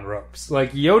swinging on ropes.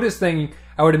 Like, Yoda's thing,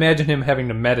 I would imagine him having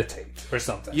to meditate or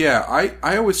something. Yeah,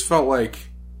 I always felt like,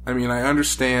 I mean, I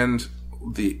understand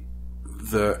the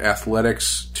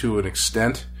athletics to an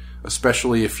extent,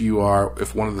 especially if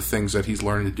one of the things that he's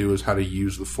learning to do is how to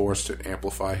use the Force to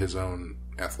amplify his own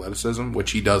athleticism,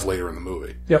 which he does later in the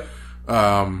movie. Yep.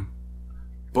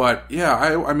 But yeah,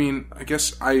 I mean, I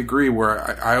guess I agree. Where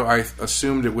I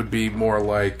assumed it would be more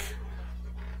like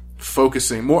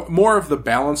focusing, more of the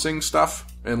balancing stuff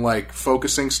and like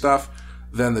focusing stuff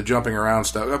than the jumping around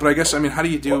stuff. But I guess, I mean, how do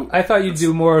you do? I thought you'd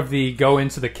do more of the go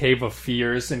into the cave of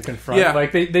fears and confront. Yeah.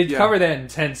 Like they Yeah. cover that in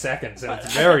 10 seconds, and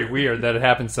it's very weird that it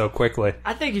happens so quickly.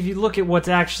 I think if you look at what's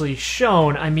actually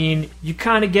shown, I mean, you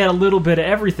kind of get a little bit of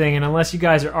everything, and unless you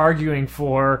guys are arguing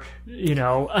for,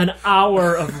 an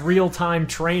hour of real-time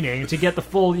training to get the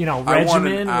full, I want an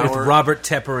regimen. hour. With Robert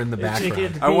Tepper in the To background.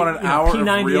 get I want an hour of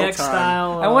P90X real-time.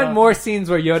 style. I want more scenes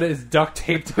where Yoda is duct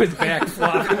taped to his back,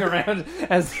 flopping around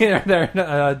as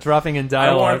they're dropping in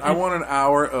dialogue. I want an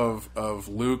hour of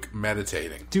Luke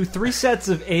meditating. Do 3 sets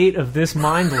of 8 of this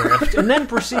mind lift, and then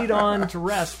proceed on to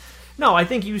rest. No, I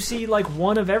think you see like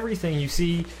one of everything. You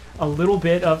see a little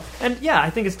bit of, and yeah, I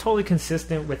think it's totally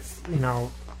consistent with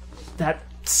that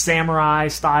samurai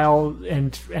style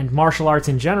and martial arts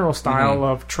in general style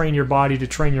of train your body to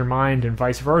train your mind and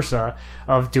vice versa,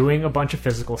 of doing a bunch of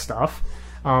physical stuff.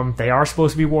 They are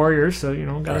supposed to be warriors, so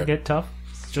gotta Right. get tough.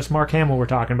 It's just Mark Hamill we're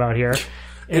talking about here.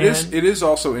 It is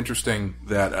also interesting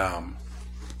that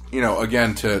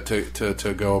again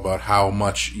to go about how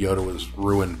much Yoda was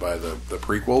ruined by the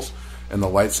prequels and the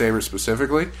lightsaber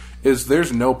specifically, is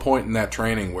there's no point in that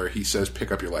training where he says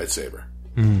pick up your lightsaber.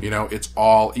 It's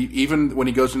all, even when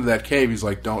he goes into that cave, he's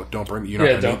like, don't bring, you're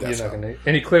not gonna need that stuff.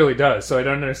 And he clearly does. So I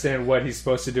don't understand what he's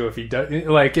supposed to do if he does.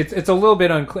 Like, it's a little bit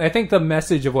unclear. I think the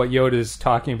message of what Yoda is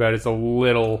talking about is a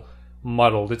little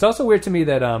muddled. It's also weird to me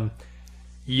that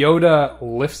Yoda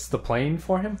lifts the plane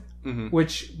for him,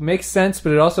 which makes sense,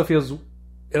 but it feels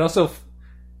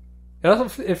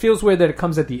weird that it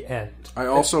comes at the end. I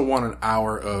also want an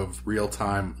hour of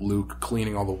real-time Luke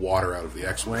cleaning all the water out of the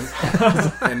X-Wing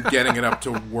and getting it up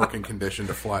to working condition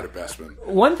to fly to Bespin.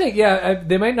 One thing,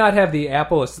 they might not have the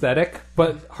Apple aesthetic,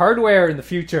 but hardware in the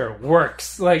future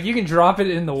works. Like, you can drop it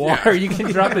in the water, you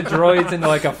can drop the droids into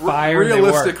like a fire.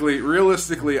 Realistically,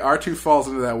 R2 falls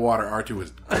into that water. R2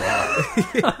 is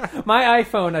gone. My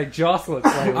iPhone, I jostle it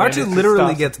slightly. R2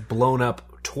 literally gets blown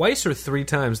up twice or 3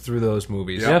 times through those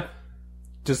movies. Yeah.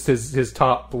 Just his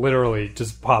top literally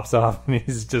just pops off, and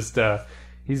he's just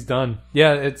he's done.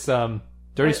 Yeah, it's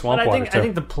dirty swamp but water. I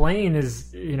think the plane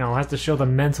is has to show the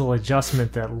mental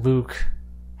adjustment that Luke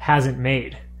hasn't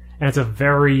made, and it's a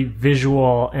very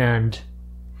visual and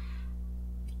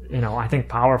I think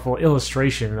powerful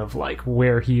illustration of like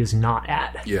where he is not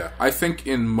at. Yeah, I think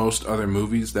in most other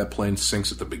movies that plane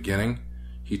sinks at the beginning.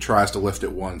 He tries to lift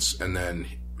it once, and then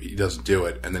he doesn't do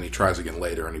it, and then he tries again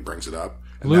later, and he brings it up.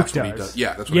 And Luke that's what he does.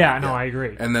 Yeah, that's what Yeah, I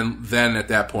agree. And then at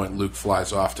that point, Luke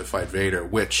flies off to fight Vader,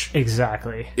 which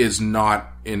Exactly. is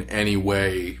not in any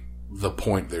way the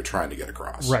point they're trying to get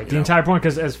across. Right. The entire point,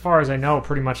 because as far as I know,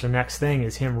 pretty much the next thing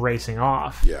is him racing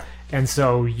off. Yeah. And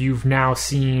so you've now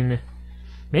seen,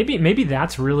 maybe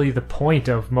that's really the point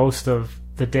of most of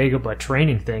the Dagobah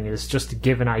training thing, is just to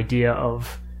give an idea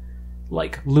of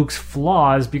like Luke's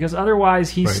flaws, because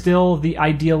otherwise he's still the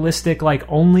idealistic, like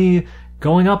only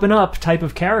going up and up type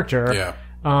of character. Yeah.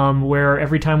 Where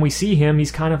every time we see him,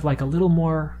 he's kind of like a little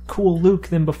more cool Luke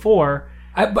than before.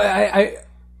 I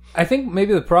think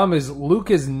maybe the problem is Luke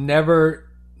never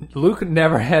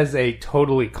has a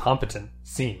totally competent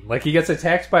scene. Like, he gets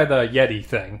attacked by the Yeti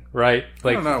thing, right?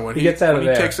 Like, I don't know. When he gets out when of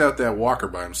there. he takes out that walker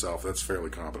by himself, that's fairly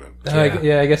competent.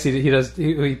 I guess he does.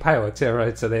 He pilots, yeah,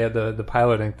 right. So they had the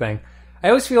piloting thing. I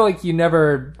always feel like you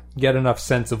never get enough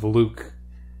sense of Luke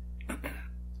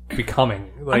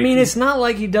becoming. Like, I mean, it's not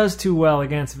like he does too well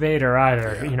against Vader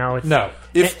either. Yeah. It's, no.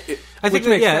 I think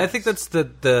makes I sense. think that's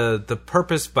the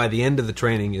purpose by the end of the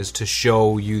training, is to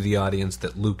show you, the audience,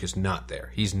 that Luke is not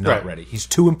there. He's not Right. ready. He's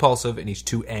too impulsive and he's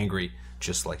too angry,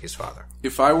 just like his father.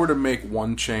 If I were to make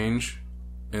one change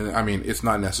and I mean, it's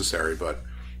not necessary, but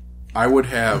I would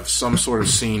have some sort of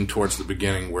scene towards the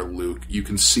beginning where you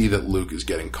can see that Luke is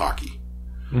getting cocky.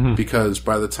 Mm-hmm. Because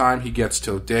by the time he gets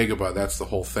to Dagobah, that's the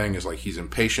whole thing, is like he's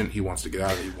impatient, he wants to get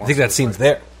out of it. I think that scene's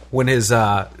there. When his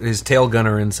tail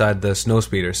gunner inside the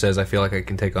snowspeeder says, I feel like I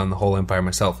can take on the whole Empire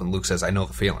myself, and Luke says, I know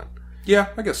the feeling. Yeah,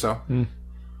 I guess so. Mm.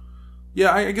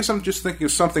 Yeah, I guess I'm just thinking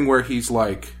of something where he's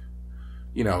like,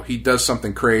 you know, he does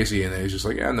something crazy, and then he's just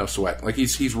like, no sweat. Like,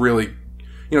 he's really,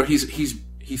 you know, he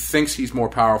thinks he's more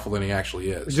powerful than he actually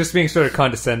is. Just being sort of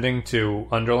condescending to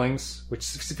underlings, which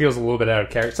feels a little bit out of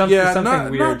character.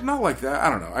 Something weird. Not like that. I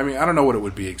don't know. I mean, I don't know what it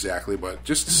would be exactly, but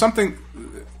just something.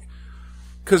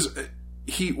 Because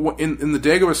in the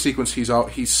Dagobah sequence, he's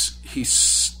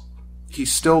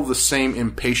still the same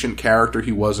impatient character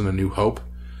he was in A New Hope,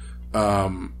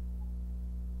 and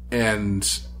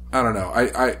I don't know.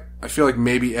 I feel like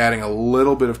maybe adding a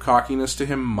little bit of cockiness to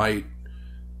him might.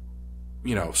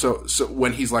 You know, so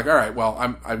when he's like, all right, well,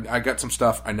 I got some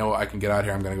stuff. I know I can get out of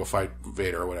here. I'm going to go fight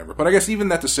Vader or whatever. But I guess even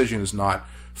that decision is not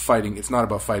fighting. It's not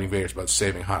about fighting Vader. It's about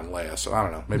saving Han and Leia. So I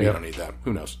don't know. Maybe I don't need that.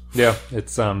 Who knows? Yeah,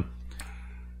 it's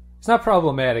not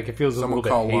problematic. It feels Someone a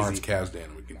little call bit Lawrence hazy. Kasdan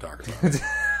and we can talk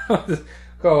about it.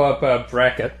 Call up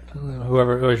Brackett.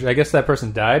 Whoever. I guess that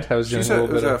person died. I was doing a little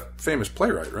bit of a famous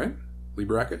playwright, right? Lee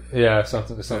Brackett. Yeah,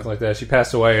 something like that. She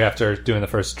passed away after doing the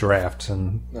first draft,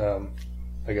 and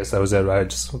I guess that was it. I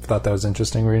just thought that was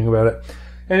interesting reading about it.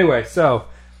 Anyway, so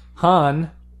Han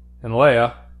and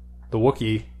Leia, the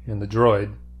Wookiee and the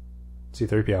droid,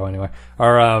 C-3PO anyway,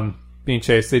 are being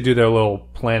chased. They do their little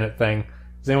planet thing.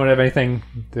 Does anyone have anything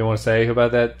they want to say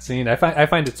about that scene? I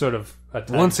find it sort of a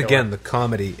time Once killer. again, the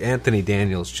comedy. Anthony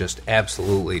Daniels just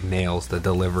absolutely nails the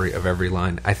delivery of every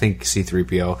line. I think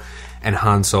C-3PO and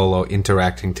Han Solo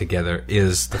interacting together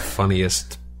is the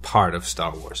funniest part of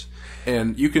Star Wars.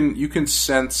 And you can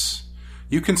see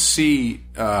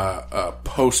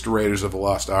post Raiders of the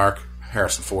Lost Ark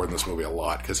Harrison Ford in this movie a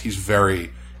lot, because he's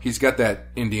got that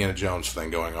Indiana Jones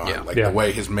thing going on, the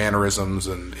way his mannerisms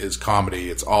and his comedy,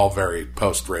 it's all very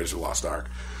post Raiders of the Lost Ark.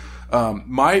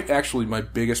 My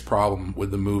biggest problem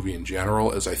with the movie in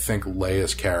general is I think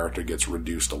Leia's character gets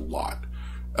reduced a lot.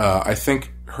 I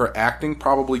think her acting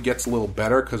probably gets a little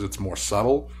better because it's more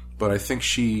subtle, but I think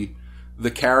the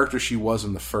character she was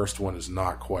in the first one is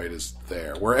not quite as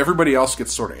there. Where everybody else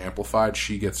gets sort of amplified,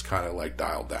 she gets kind of like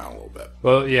dialed down a little bit.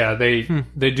 Well, yeah, they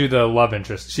do the love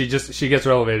interest. She gets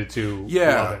relegated to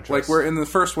love interest. Like where in the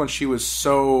first one she was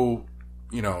so,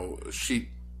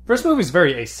 first movie's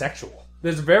very asexual.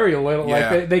 There's very little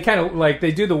like they kind of like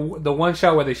they do the one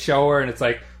shot where they show her and it's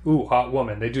like, ooh, hot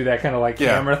woman. They do that kind of like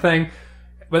camera thing,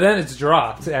 but then it's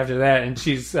dropped after that, and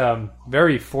she's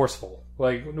very forceful.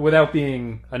 Like, without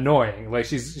being annoying. Like,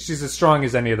 she's as strong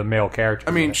as any of the male characters.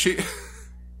 I mean, she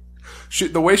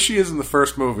the way she is in the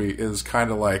first movie is kind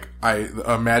of like, I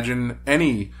imagine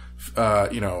any,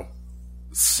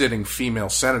 sitting female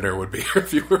senator would be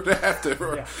if you were to have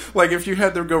to, like, if you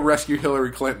had to go rescue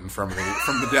Hillary Clinton from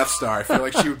the Death Star. I feel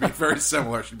like she would be very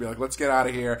similar. She'd be like, let's get out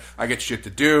of here. I get shit to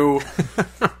do.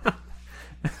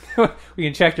 We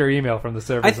can check your email from the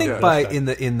server. I think in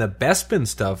the Bespin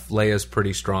stuff, Leia's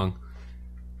pretty strong.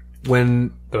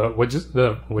 When what'd you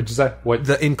say?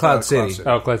 In Cloud City.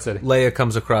 Cloud City. Leia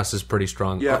comes across as pretty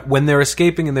strong. Yeah. When they're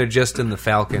escaping and they're just in the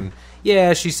Falcon,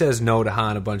 she says no to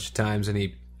Han a bunch of times, and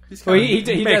he makes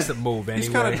the move anyway.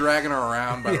 He's kind of dragging her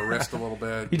around by the wrist a little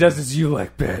bit. He does this, you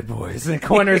like bad boys, and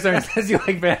corners her and says you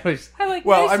like bad boys. I like.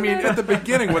 Well, nice I mean, at the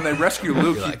beginning when they rescue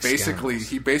Luke,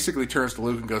 he basically turns to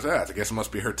Luke and goes, I guess it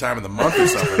must be her time of the month or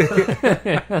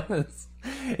something.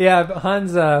 Yeah, but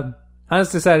Hans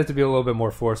decided to be a little bit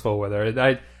more forceful with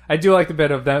her. I do like the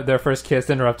bit of their first kiss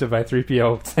interrupted by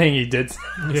 3PO saying he did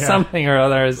something or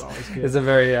other is a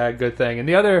very good thing. And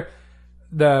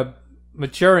the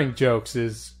maturing jokes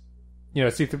is,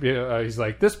 C-3PO, he's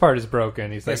like, this part is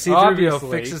broken. He's like, C-3PO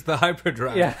fixes the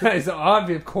hyperdrive. Yeah, it's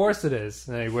obvious. Of course it is.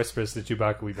 And he whispers to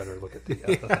Chewbacca, we better look at the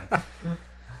other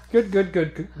thing.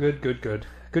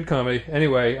 Good comedy.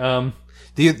 Anyway,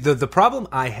 the problem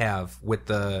I have with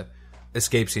the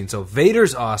escape scene. So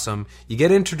Vader's awesome. You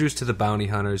get introduced to the bounty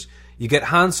hunters. You get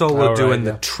Han Solo doing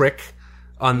the trick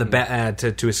on the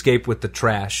to escape with the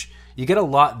trash. You get a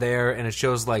lot there, and it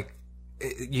shows like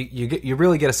you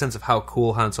really get a sense of how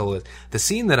cool Han Solo is. The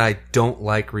scene that I don't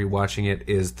like rewatching it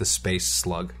is the space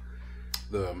slug.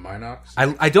 The Minox?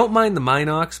 I don't mind the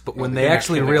Minox, but when they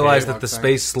actually realize that the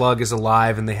space slug is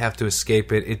alive and they have to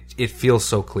escape it feels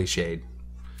so cliched.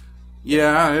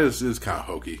 Yeah, it is kind of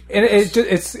hokey. And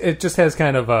it just has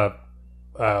kind of a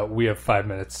we have 5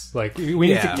 minutes. Like, we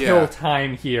need to Yeah. kill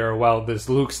time here while this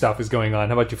Luke stuff is going on.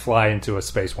 How about you fly into a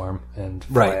space worm and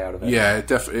fly out of it? Yeah,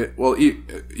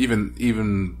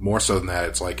 even more so than that,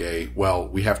 it's like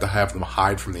we have to have them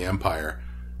hide from the Empire.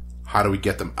 How do we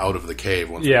get them out of the cave?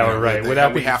 Once right.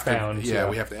 Without we being have found. to,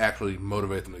 we have to actually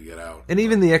motivate them to get out. And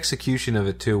even the execution of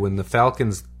it too, when the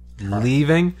Falcon's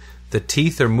leaving, the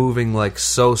teeth are moving like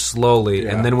so slowly,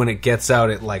 and then when it gets out,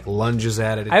 it like lunges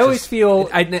at it. I always feel...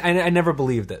 I never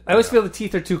believed it. I always feel the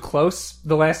teeth are too close.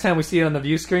 The last time we see it on the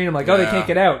view screen, I'm like, oh, they Yeah. can't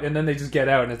get out. And then they just get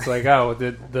out, and it's like, oh,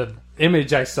 the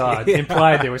image I saw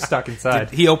implied they were stuck inside.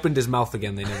 He opened his mouth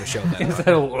again. They never showed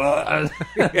that.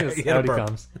 That's he had a out he burp.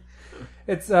 comes.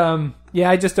 It's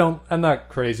I just don't. I'm not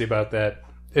crazy about that.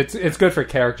 It's good for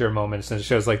character moments, and it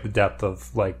shows like the depth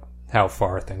of like how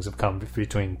far things have come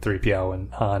between 3PO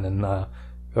and Han, and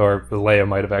or Leia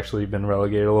might have actually been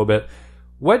relegated a little bit.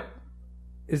 What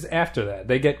is after that?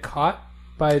 They get caught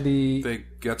by the. They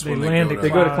They land at They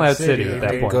go to Cloud City at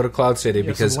that They point. Go to Cloud City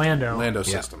because Lando.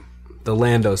 system. the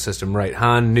Lando system, right?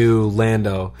 Han knew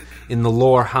Lando. In the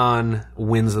lore, Han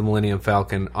wins the Millennium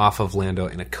Falcon off of Lando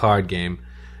in a card game,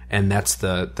 and that's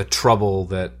the trouble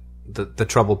that the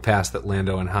troubled past that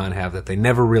Lando and Han have that they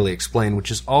never really explain, which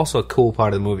is also a cool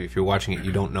part of the movie. If you're watching it,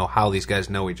 you don't know how these guys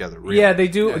know each other. Really. Yeah, they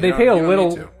do. Yeah, they you pay a don't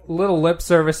need little lip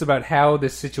service about how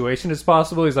this situation is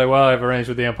possible. He's like, "Well, I've arranged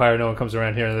with the Empire. No one comes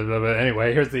around here." But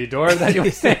anyway, here's the door that you're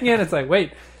staying in. It's like,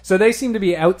 wait. So they seem to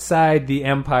be outside the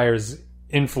Empire's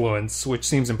influence, which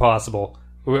seems impossible.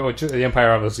 Which the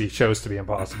Empire obviously chose to be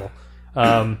impossible.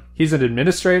 He's an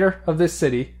administrator of this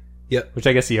city. Yep. Which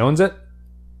I guess he owns it.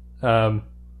 And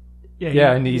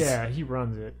he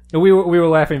runs it. We were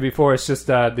laughing before. It's just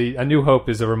A New Hope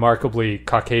is a remarkably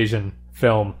Caucasian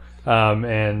film,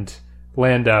 and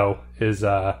Lando is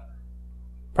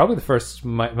probably the first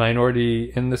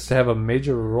minority in this to have a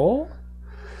major role.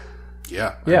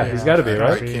 Yeah, He's got to be,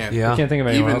 right? I can't. Yeah. I can't think of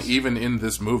anyone else. Even in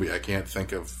this movie, I can't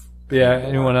think of.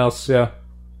 Anyone else? Yeah,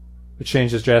 it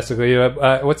changes drastically.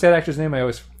 What's that actor's name? I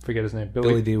always forget his name.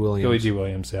 Billy D. Williams. Billy D.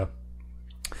 Williams. Yeah.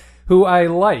 Who I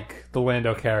like the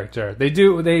Lando character. I think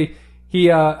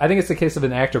it's the case of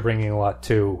an actor bringing a lot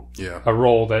to a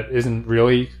role that isn't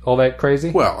really all that crazy.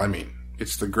 Well, I mean,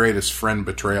 it's the greatest friend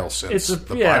betrayal since the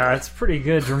Bible. It's a pretty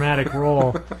good dramatic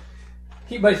role.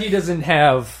 But he doesn't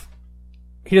have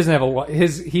a lot.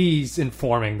 He's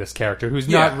informing this character who's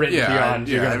not written beyond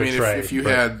you're going to betray. If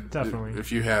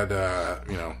you had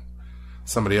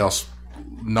somebody else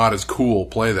not as cool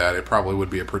play that, it probably would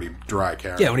be a pretty dry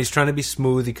character. Yeah, when he's trying to be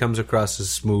smooth, he comes across as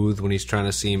smooth. When he's trying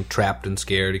to seem trapped and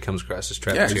scared, he comes across as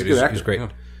trapped and he's a scared. good actor. He's great. Yeah.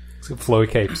 It's got flowy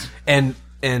capes. And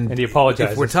he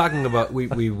apologizes. If we're talking about,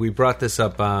 we brought this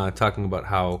up, talking about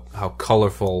how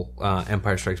colorful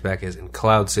Empire Strikes Back is. In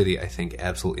Cloud City, I think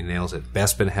absolutely nails it.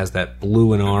 Bespin has that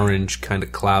blue and orange kind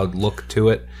of cloud look to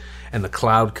it, and the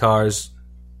cloud cars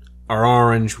are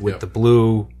orange with the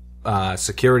blue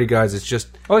security guards. It's just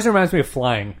Always reminds me of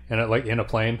flying in a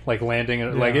plane, like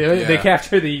landing. They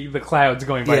capture the clouds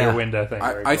going by your window thing.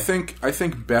 I think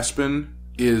Bespin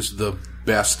is the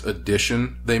best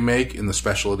addition they make in the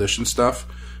special edition stuff,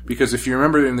 because if you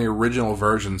remember in the original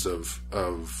versions of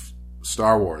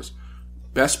Star Wars,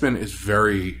 Bespin is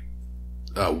very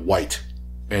white,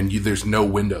 and there's no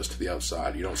windows to the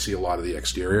outside. You don't see a lot of the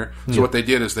exterior. So what they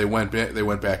did is they went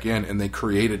back in and they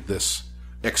created this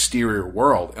exterior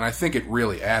world, and I think it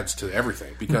really adds to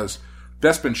everything, because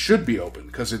Bespin should be open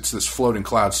because it's this floating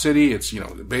cloud city. It's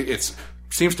it's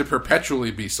seems to perpetually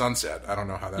be sunset. I don't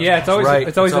know how that. It's always right.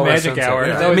 It's always It's a always magic sunset. hour.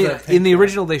 Yeah. It's I always mean, in the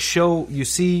original, they show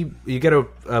you get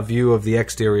a view of the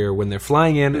exterior when they're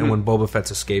flying in, and when Boba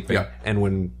Fett's escaping, and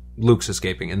when Luke's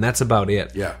escaping, and that's about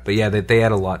it. Yeah. But they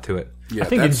add a lot to it. Yeah, I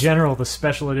think in general, the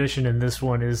special edition in this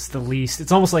one is the least.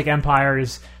 It's almost like Empire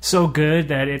is so good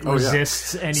that it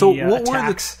resists any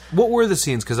attacks. What were the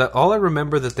scenes? Because all I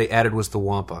remember that they added was the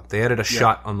Wampa. They added a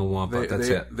shot on the Wampa. That's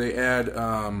it. They add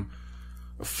a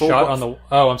full shot on the.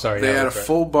 Oh, I'm sorry. They had a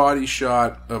full body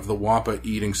shot of the Wampa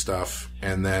eating stuff,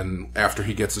 and then after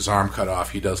he gets his arm cut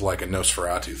off, he does like a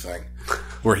Nosferatu thing,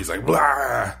 where he's like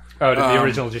blah. Oh, did the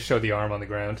original just show the arm on the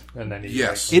ground, and then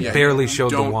he barely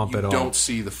showed the Wampa at all. You don't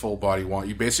see the full body Wampa.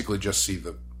 You basically just see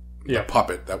the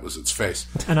puppet that was its face.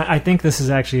 And I think this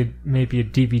is actually maybe a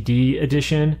DVD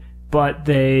edition, but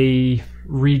they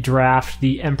redraft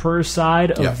the Emperor's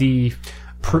side of the.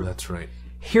 That's right.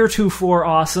 Heretofore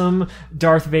awesome.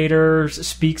 Darth Vader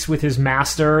speaks with his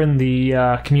master in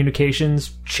the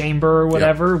communications chamber or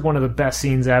whatever. One of the best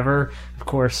scenes ever. Of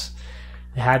course,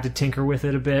 They had to tinker with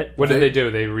it a bit. What did they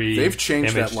do? They've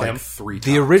changed that re-imaged like him? 3 times.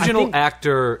 The original I think-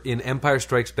 actor in Empire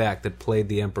Strikes Back that played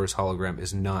the Emperor's hologram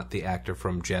is not the actor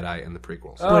from Jedi and the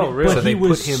prequels. Oh, really? But So they he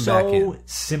was put him so back in.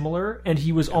 similar, and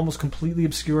he was almost completely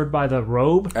obscured by the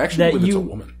robe. I actually that believe you it's a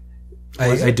woman.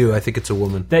 I do. I think it's a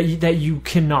woman. that you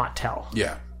cannot tell.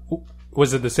 Yeah.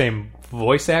 Was it the same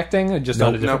voice acting? Just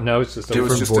on a different notes? Just a It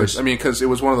was different just, because it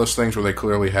was one of those things where they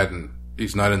clearly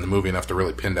he's not in the movie enough to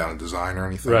really pin down a design or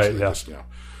anything. Right, So they yeah. just,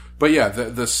 But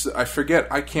yeah,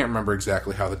 I can't remember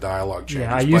exactly how the dialogue changed.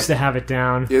 Yeah, I used to have it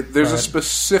down. There's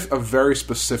a very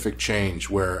specific change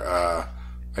where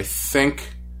I think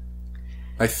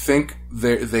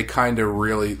they kind of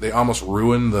really they almost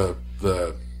ruin the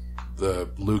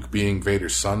Luke being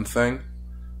Vader's son thing,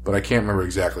 but I can't remember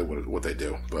exactly what they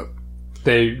do. But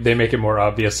they make it more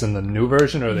obvious in the new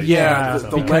version, or they Yeah,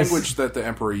 the language that the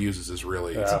Emperor uses is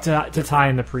really. to tie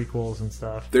in the prequels and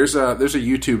stuff. There's a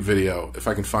YouTube video. If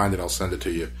I can find it, I'll send it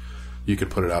to you. You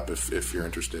could put it up if you're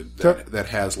interested. That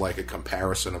has like a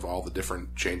comparison of all the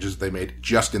different changes they made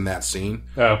just in that scene.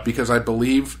 Oh. Because I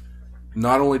believe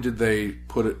not only did they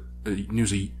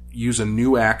use a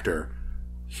new actor,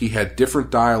 he had different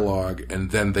dialogue,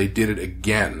 and then they did it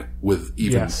again with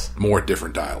even more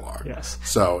different dialogue. Yes.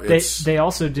 So They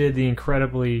also did the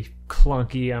incredibly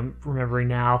clunky, I'm remembering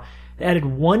now, they added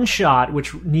one shot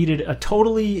which needed a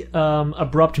totally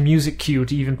abrupt music cue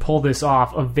to even pull this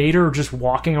off, of Vader just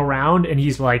walking around, and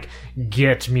he's like,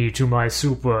 "Get me to my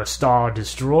Super Star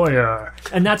Destroyer."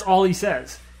 And that's all he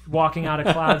says, walking out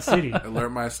of Cloud City. Alert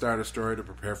my Star Destroyer to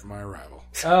prepare for my arrival.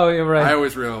 Oh, you're right. I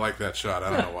always really like that shot. I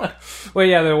don't know why. Well,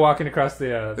 yeah, they're walking across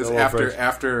the It's little bridge.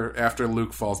 after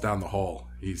Luke falls down the hole,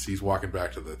 he's walking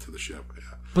back to the ship. Yeah.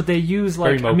 But they use,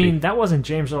 Very like, I mopey. mean, that wasn't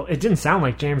James Earl. It didn't sound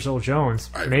like James Earl Jones.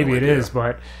 I have Maybe no it idea. is,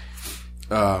 but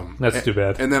That's too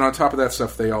bad. And then on top of that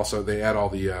stuff, they add all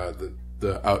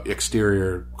the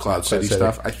exterior Cloud City City.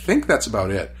 stuff. I think that's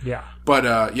about it. yeah.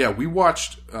 But we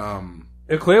watched.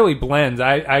 It clearly blends.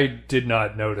 I did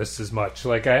not notice as much.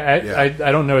 Like I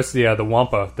don't notice the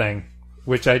Wampa thing,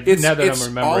 which now that I'm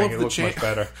remembering, it looks much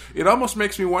better. It almost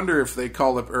makes me wonder if they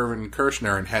called up Irvin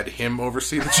Kershner and had him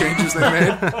oversee the changes they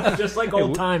made. Just like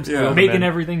old times, yeah. making Man.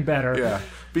 everything better. Yeah,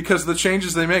 because the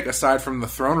changes they make, aside from the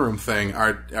throne room thing,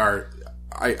 I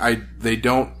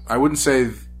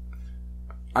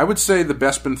would say the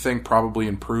Bespin thing probably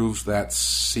improves that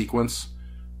sequence,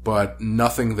 but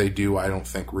nothing they do, I don't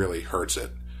think, really hurts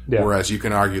it. Yeah. Whereas you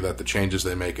can argue that the changes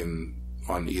they make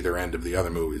on either end of the other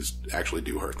movies actually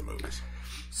do hurt the movies.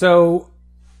 So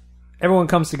everyone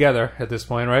comes together at this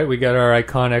point, right? We got our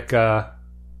iconic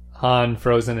Han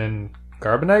frozen in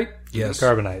carbonite. Yes.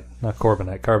 Carbonite, not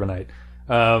Corbinite. Carbonite.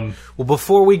 Well,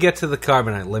 before we get to the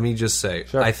carbonite, let me just say,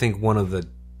 Sure. I think one of the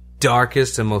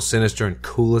darkest and most sinister and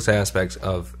coolest aspects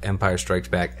of Empire Strikes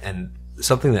Back, and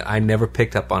something that I never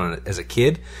picked up on as a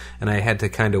kid, and I had to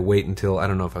kind of wait until, I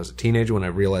don't know if I was a teenager when I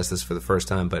realized this for the first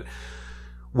time, but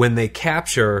when they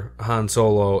capture Han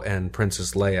Solo and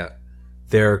Princess Leia,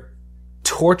 they're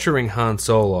torturing Han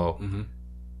Solo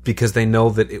because they know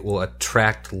that it will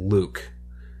attract Luke.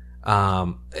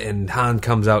 And Han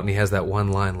comes out and he has that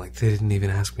one line like, "They didn't even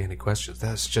ask me any questions."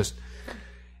 That's just...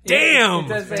 Damn!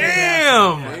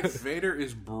 Damn! Vader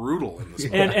is brutal in this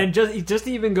movie. And just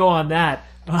to even go on that,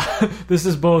 this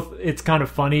is both, it's kind of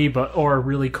funny or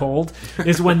really cold,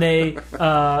 is when the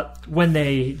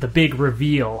big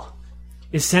reveal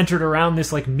is centered around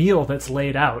this like meal that's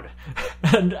laid out.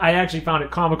 And I actually found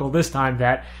it comical this time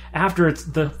that after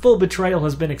the full betrayal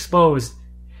has been exposed,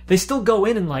 they still go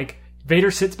in and like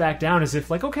Vader sits back down as if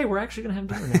like, okay, we're actually gonna have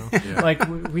dinner now. Like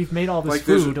we've made all this like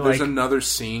food. there's another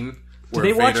scene do where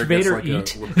they watch gets, Vader like,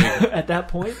 eat a big- at that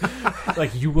point?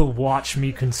 Like, you will watch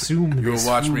me consume You this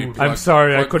will watch me. food. Plug, I'm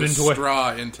sorry, I plug couldn't the do it.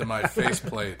 straw into my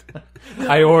faceplate.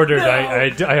 I ordered.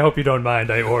 I hope you don't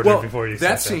mind. I ordered before you said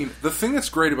that scene. The thing that's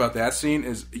great about that scene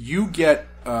is you get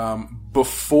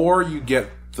before you get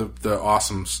the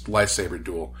awesome lightsaber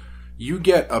duel, you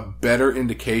get a better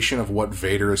indication of what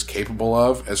Vader is capable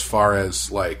of as far as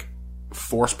like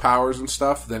force powers and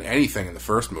stuff than anything in the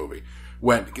first movie.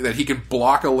 That he can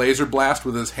block a laser blast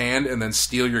with his hand and then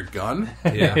steal your gun.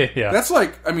 Yeah. Yeah. That's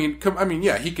like,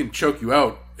 yeah, he can choke you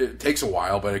out. It takes a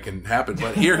while, but it can happen.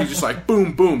 But here, he's just like,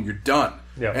 boom, boom, you're done.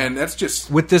 Yeah. And that's just,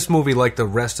 With this movie, like the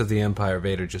rest of the Empire,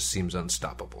 Vader just seems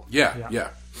unstoppable. yeah.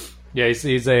 Yeah,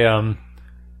 he's a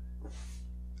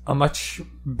much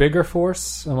bigger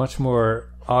force, a much more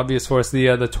obvious force.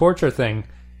 The torture thing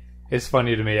is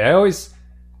funny to me. I always,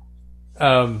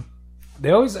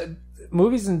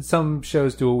 movies and some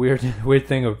shows do a weird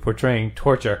thing of portraying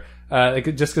torture.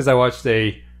 Like just because I watched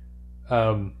a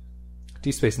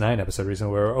Deep Space Nine episode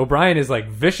recently where O'Brien is like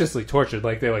viciously tortured.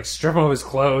 Like they like strip him of his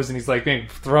clothes and he's like being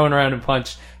thrown around and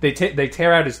punched. They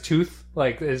tear out his tooth.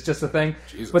 Like it's just a thing.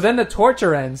 Jesus. But then the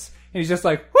torture ends and he's just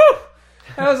like, whew!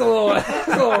 That was a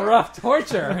little rough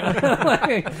torture.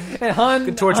 Like, and Han,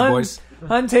 Good torture, boys.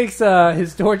 Han takes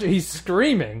his torture. He's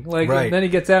screaming. Like Right. and then he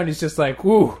gets out and he's just like,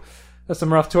 whoo. That's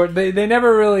some rough torture. They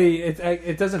never really.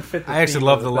 It doesn't fit. I actually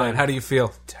love the line. How do you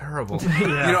feel? Terrible. You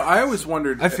know, I always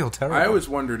wondered. I feel terrible. I always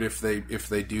wondered if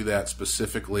they do that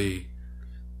specifically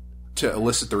to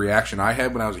elicit the reaction I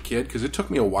had when I was a kid, because it took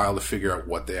me a while to figure out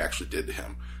what they actually did to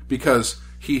him. Because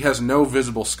he has no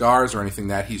visible scars or anything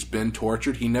that he's been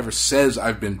tortured. He never says,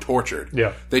 I've been tortured.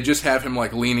 Yeah. They just have him,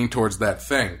 like, leaning towards that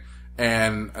thing.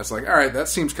 And I was like, all right, that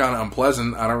seems kind of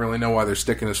unpleasant. I don't really know why they're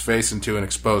sticking his face into an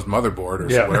exposed motherboard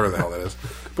or whatever the hell that is.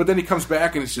 But then he comes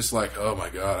back and it's just like, oh my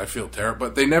God, I feel terrible.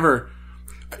 But they never...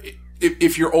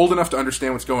 If you're old enough to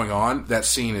understand what's going on, that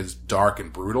scene is dark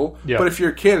and brutal. Yeah. But if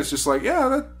you're a kid, it's just like, yeah,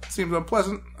 that seems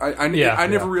unpleasant. I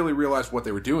never really realized what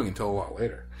they were doing until a lot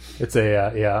later. It's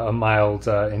a mild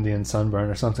Indian sunburn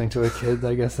or something to a kid,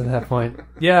 I guess, at that point.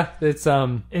 Yeah, it's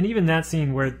And even that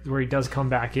scene where he does come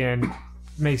back in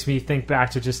makes me think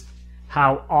back to just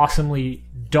how awesomely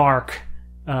dark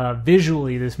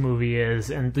visually this movie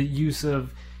is, and the use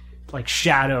of like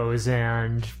shadows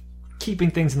and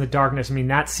keeping things in the darkness. I mean,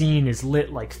 that scene is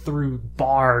lit like through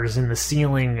bars in the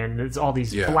ceiling, and there's all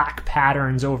these black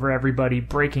patterns over everybody,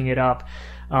 breaking it up.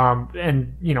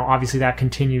 And you know, obviously that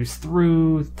continues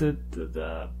through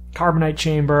the carbonite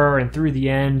chamber and through the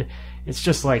end. It's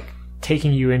just like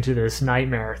taking you into this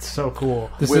nightmare. It's so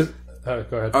cool.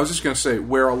 go ahead. I was just going to say,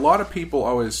 where a lot of people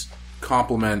always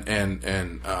compliment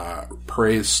and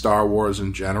praise Star Wars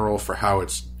in general for how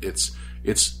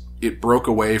it broke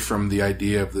away from the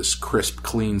idea of this crisp,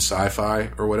 clean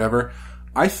sci-fi or whatever.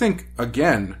 I think,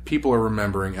 again, people are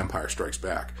remembering Empire Strikes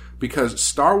Back, because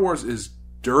Star Wars is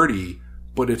dirty,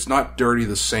 but it's not dirty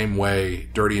the same way,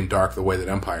 dirty and dark the way that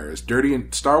Empire is.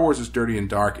 Star Wars is dirty and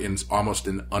dark in almost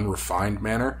an unrefined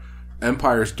manner.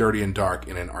 Empire is dirty and dark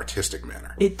in an artistic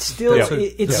manner. It still, That's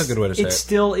a good way to say it. It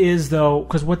still is, though,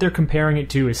 because what they're comparing it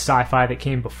to is sci-fi that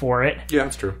came before it. Yeah,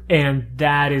 that's true. And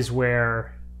that is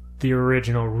where the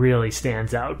original really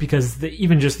stands out, because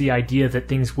even just the idea that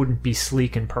things wouldn't be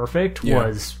sleek and perfect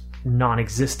was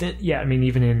non-existent. Yeah, I mean,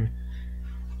 even in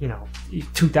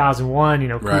 2001,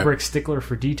 Kubrick's stickler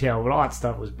for detail, but all that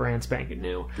stuff was brand spanking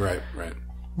new. Right.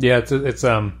 Yeah, it's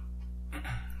sort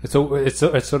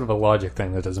of a logic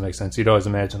thing that doesn't make sense. You'd always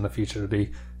imagine the future to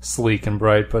be sleek and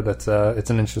bright, but it's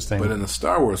an interesting. But in the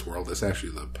Star Wars world, it's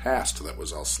actually the past that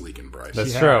was all sleek and bright.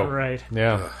 That's true. Right.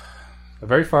 Yeah. A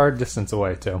very far distance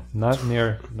away too. Not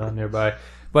nearby.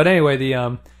 But anyway,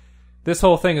 the this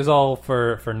whole thing is all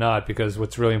for naught, because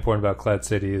what's really important about Cloud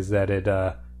City is that it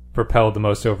propelled the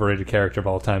most overrated character of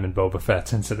all time in Boba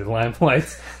Fett into the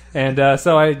limelight. And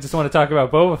so I just want to talk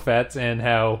about Boba Fett and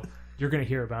how you're going to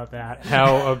hear about that.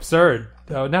 How absurd.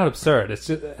 Oh, not absurd. It's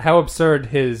just how absurd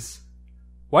his...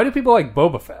 Why do people like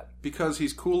Boba Fett? Because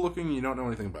he's cool looking and you don't know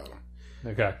anything about him.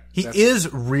 Okay. He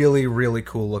is really, really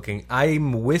cool looking.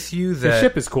 I'm with you that... The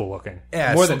ship is cool looking.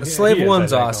 Yeah, more than Slave he is,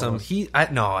 One's I think, awesome.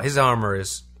 almost. His armor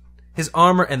is... His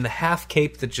armor and the half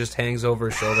cape that just hangs over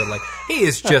his shoulder, like, he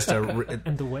is just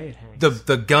and the way it hangs.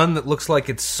 The gun that looks like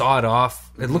it's sawed off.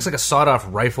 It looks like a sawed off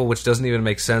rifle, which doesn't even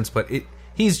make sense, but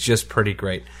he's just pretty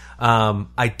great.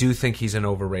 I do think he's an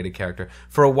overrated character.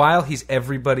 For a while, he's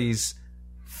everybody's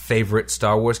favorite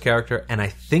Star Wars character, and I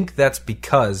think that's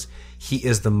because he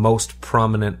is the most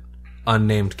prominent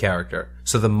unnamed character.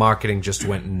 So the marketing just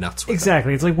went nuts with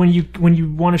Exactly. It's like when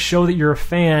you want to show that you're a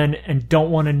fan and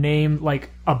don't want to name like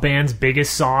a band's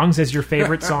biggest songs as your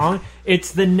favorite song,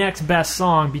 it's the next best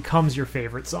song becomes your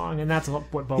favorite song, and that's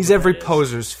what Boba He's every Fett is.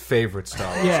 poser's favorite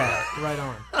Star Wars. Yeah, right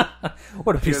on.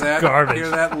 What a piece of garbage.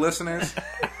 Hear that, listeners?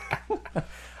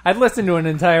 I'd listen to an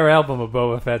entire album of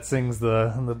Boba Fett sings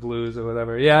the blues or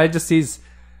whatever. Yeah, I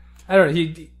don't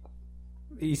know,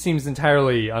 he seems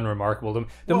entirely unremarkable to me.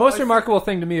 The most remarkable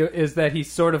thing to me is that he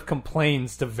sort of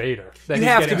complains to Vader. That You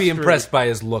he's have to getting be screwed. impressed by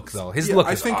his look, though. His look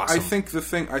is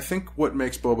awesome. I think what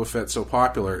makes Boba Fett so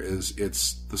popular is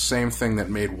it's the same thing that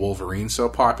made Wolverine so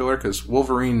popular, because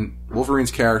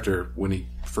Wolverine's character, when he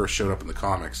first showed up in the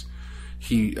comics,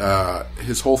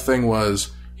 his whole thing was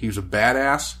he was a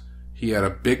badass, he had a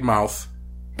big mouth,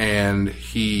 and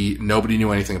nobody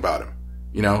knew anything about him.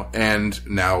 And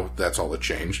now that's all that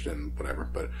changed and whatever.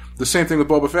 But the same thing with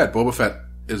Boba Fett. Boba Fett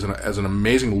is an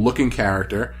amazing looking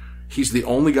character. He's the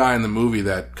only guy in the movie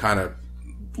that kind of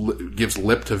gives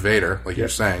lip to Vader, like you're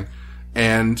saying.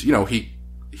 And, he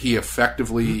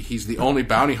he's the only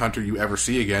bounty hunter you ever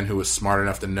see again who is smart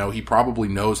enough to know. He probably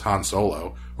knows Han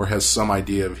Solo or has some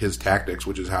idea of his tactics,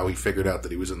 which is how he figured out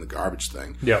that he was in the garbage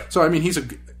thing. Yeah. So I mean, he's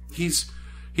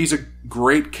a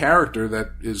great character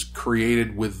that is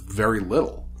created with very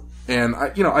little. And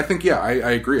I think I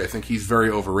agree. I think he's very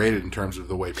overrated in terms of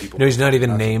the way people. No, he's not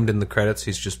even named in the credits.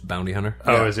 He's just bounty hunter.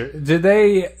 Oh, is it?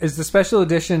 Is the special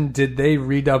edition? Did they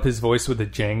redub his voice with the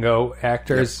Django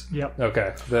actors? Yep.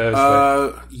 Okay.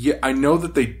 Yeah, I know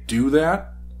that they do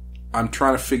that. I'm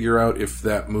trying to figure out if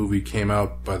that movie came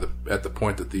out at the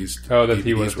point that these that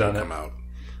he DVDs would have done would it. come out.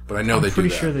 But I know they do that. I'm pretty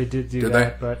sure they did do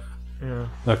that, but yeah.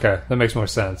 Okay, that makes more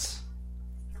sense.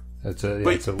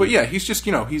 But yeah, he's just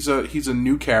he's a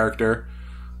new character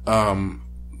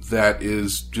that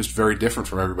is just very different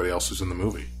from everybody else who's in the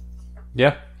movie.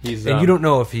 Yeah, he's. And you don't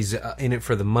know if he's in it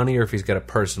for the money or if he's got a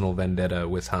personal vendetta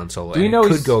with Han Solo. Do we know it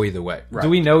he's- could go either way. Do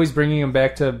we know he's bringing him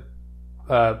back to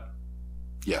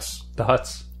Yes, the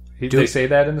Hutts? They say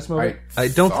that in this movie? I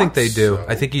don't think they do. so.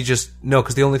 I think he just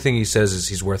because the only thing he says is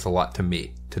he's worth a lot to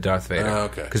me, to Darth Vader.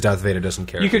 Okay. Because Darth Vader doesn't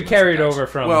care. You if he could carry it dies. over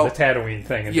from Well, the Tatooine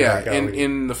thing. And yeah. be like,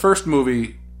 In the first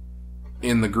movie,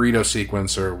 in the Greedo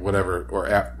sequence or whatever,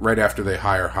 or right after they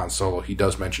hire Han Solo, he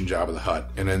does mention Jabba the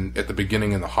Hutt, and then at the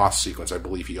beginning in the Hoth sequence, I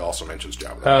believe he also mentions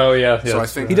Jabba the Hutt. Oh yeah. So I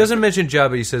that's- think He doesn't mention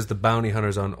Jabba. He says the bounty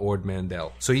hunters on Ord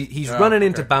Mantell. So he's running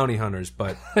into bounty hunters,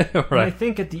 but And I right.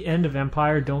 think at the end of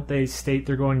Empire, don't they state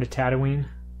they're going to Tatooine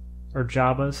or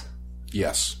Jabba's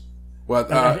yes. Well,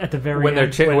 at the very When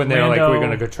end? when they're like, Lando- we're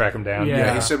going to go track him down. Yeah.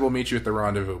 yeah, he said we'll meet you at the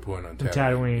rendezvous point on Tatooine.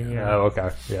 Tatooine, yeah. Oh,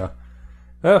 okay. Yeah.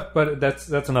 Oh, but that's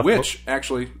enough. Which,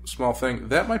 actually, small thing,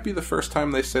 that might be the first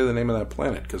time they say the name of that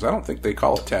planet, because I don't think they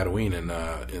call it Tatooine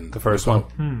in the first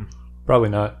one. Probably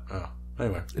not. Oh,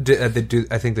 anyway. they do.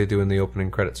 I think they do in the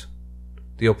opening credits,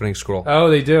 the opening scroll.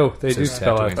 Oh, they do. They do Says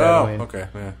spell out Tatooine. Tatooine. Oh, okay,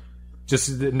 yeah. Just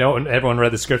no, everyone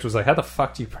read the script was like, "How the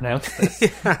fuck do you pronounce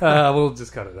this?" We'll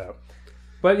just cut it out.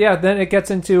 But yeah, then it gets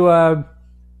into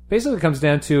basically comes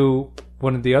down to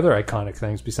one of the other iconic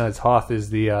things besides Hoth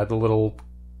is the little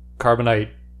carbonite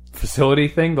facility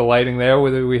thing, the lighting there,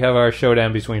 where we have our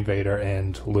showdown between Vader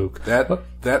and Luke.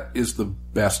 That is the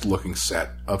best looking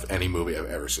set of any movie I've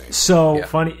ever seen. So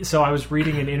funny. So I was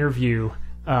reading an interview.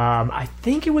 I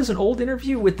think it was an old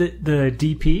interview with the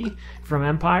DP from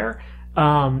Empire,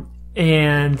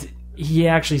 and he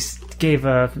actually gave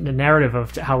a narrative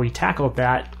of how he tackled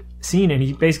that scene. And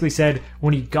he basically said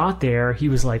when he got there, he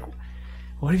was like,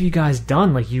 "What have you guys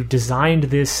done? Like, you designed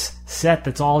this set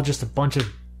that's all just a bunch of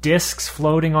discs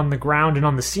floating on the ground and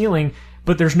on the ceiling,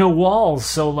 but there's no walls.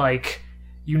 So like."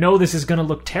 You know this is going to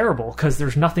look terrible because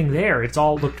there's nothing there. It's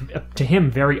all looked to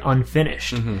him very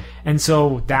unfinished. And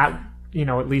so that,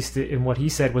 at least in what he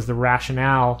said, was the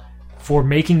rationale for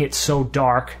making it so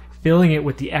dark, filling it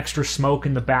with the extra smoke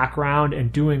in the background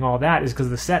and doing all that is because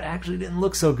the set actually didn't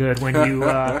look so good when you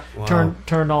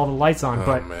turned all the lights on.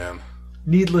 But Man.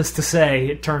 needless to say,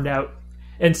 it turned out...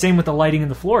 And same with the lighting in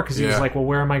the floor because he was Yeah. like, well,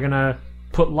 where am I going to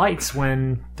put lights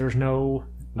when there's no...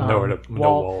 No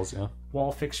walls. Yeah.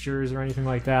 wall fixtures or anything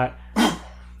like that.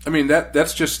 I mean, that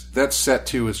set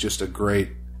too is just a great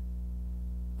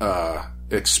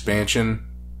expansion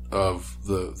of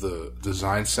the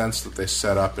design sense that they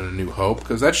set up in A New Hope,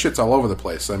 because that shit's all over the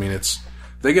place. I mean,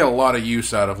 they get a lot of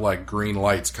use out of like green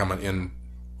lights coming in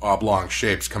oblong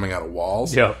shapes coming out of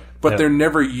walls. Yeah. But they're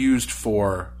never used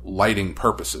for lighting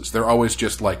purposes. They're always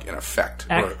just like an effect.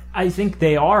 I think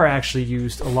they are actually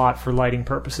used a lot for lighting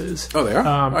purposes. Oh, they are?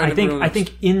 I didn't think really I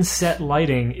think in-set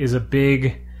lighting is a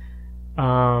big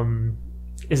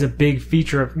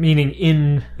feature of meaning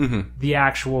in the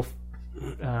actual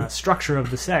structure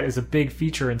of the set is a big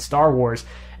feature in Star Wars.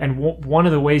 And one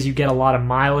of the ways you get a lot of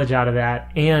mileage out of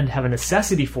that and have a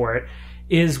necessity for it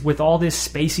is with all this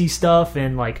spacey stuff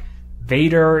and like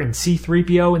Vader and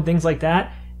C-3PO and things like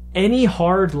that. Any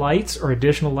hard lights or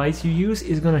additional lights you use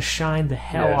is going to shine the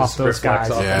hell Yeah, off just those reflects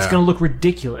guys. off. Yeah. It's going to look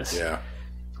ridiculous. Yeah.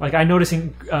 Like I noticed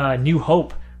in New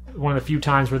Hope, one of the few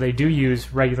times where they do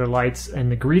use regular lights in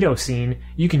the Greedo scene,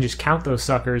 you can just count those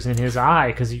suckers in his eye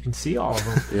because you can see all of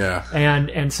them. Yeah.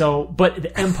 And so, but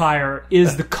the Empire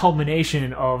is the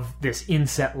culmination of this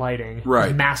inset lighting,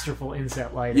 Right. masterful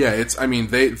inset lighting. Yeah, I mean,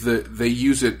 they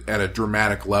use it at a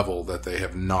dramatic level that they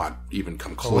have not even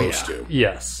come close to.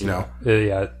 Yes. You know?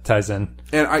 Yeah, it ties in.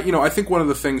 And I think one of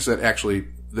the things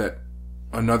that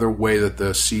another way that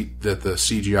the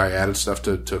CGI added stuff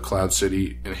to Cloud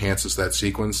City enhances that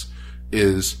sequence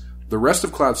is the rest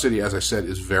of Cloud City, as I said,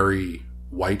 is very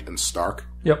white and stark.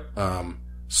 Yep.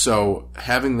 So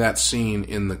having that scene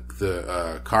in the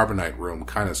carbonite room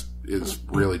kind of is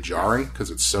really jarring because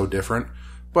it's so different.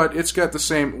 But it's got the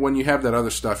same. When you have that other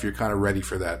stuff, you're kind of ready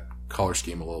for that color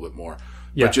scheme a little bit more.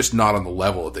 Yeah. But just not on the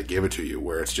level that they give it to you,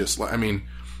 where it's just like, I mean,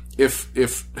 if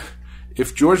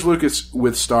George Lucas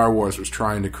with Star Wars was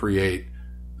trying to create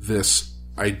this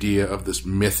idea of this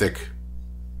mythic,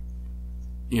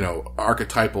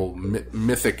 archetypal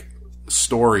mythic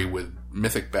story with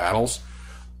mythic battles,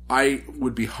 I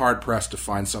would be hard pressed to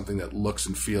find something that looks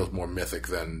and feels more mythic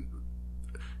than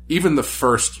even the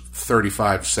first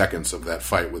 35 seconds of that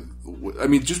fight I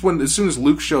mean, just as soon as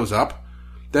Luke shows up,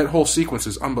 that whole sequence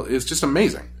is just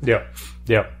amazing. Yeah.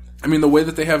 Yeah. I mean, the way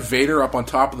that they have Vader up on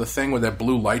top of the thing with that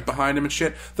blue light behind him and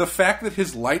shit. The fact that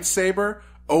his lightsaber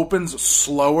opens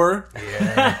slower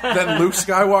than Luke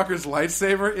Skywalker's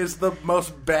lightsaber is the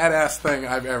most badass thing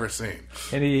I've ever seen.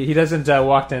 And he doesn't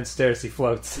walk downstairs; he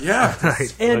floats. Yeah,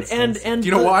 and do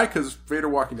you know why? Because Vader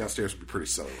walking downstairs would be pretty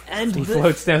silly. And he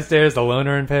floats downstairs, the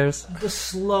loner in pairs. The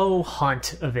slow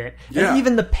hunt of it, Yeah. and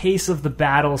even the pace of the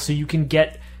battle, so you can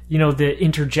get the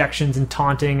interjections and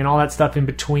taunting and all that stuff in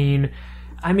between.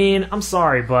 I mean, I'm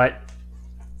sorry, but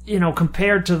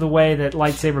compared to the way that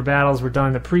lightsaber battles were done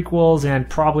in the prequels and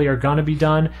probably are going to be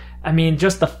done, I mean,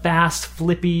 just the fast,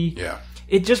 flippy,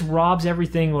 it just robs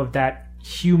everything of that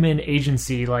human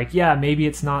agency. Like, yeah, maybe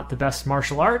it's not the best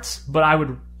martial arts, but I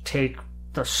would take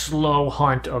the slow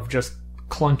hunt of just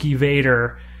clunky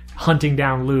Vader hunting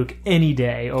down Luke any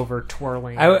day over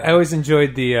twirling. I always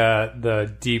enjoyed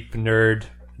the deep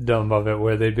nerddom of it,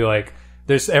 where they'd be like,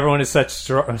 everyone is such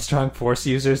strong force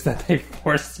users that they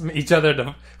force each other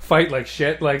to fight like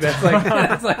shit. Like that's like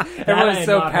everyone's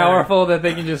so powerful that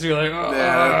they can just be like, oh.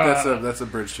 Yeah, that's a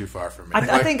bridge too far for me.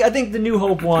 I think the New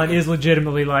Hope one is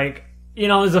legitimately like, this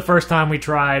is the first time we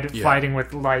tried fighting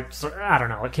with lights. I don't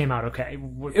know. It came out okay.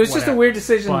 It was just a weird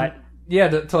decision,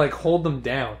 to like hold them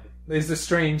down. It's a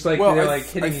strange they're like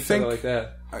hitting each other like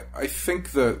that. I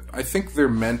think they're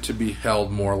meant to be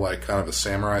held more like kind of a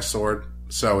samurai sword.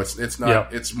 So it's not. Yeah.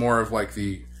 It's more of like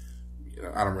the.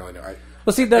 I don't really know.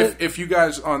 Well, see that if you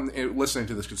guys listening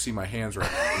to this could see my hands right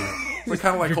now, it's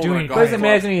kind of like holding a golf Just club.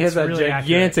 imagine he has a really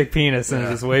gigantic penis and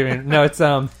is just waving. No, it's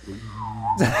well,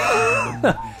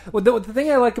 the thing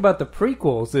I like about the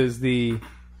prequels is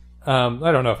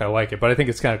I don't know if I like it, but I think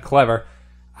it's kind of clever.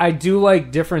 I do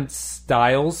like different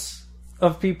styles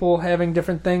of people having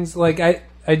different things. Like I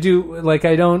do like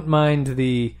I don't mind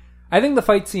I think the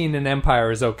fight scene in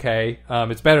Empire is okay.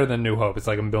 It's better than New Hope. It's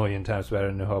like a million times better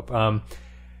than New Hope. I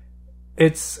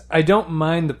don't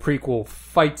mind the prequel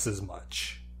fights as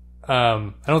much.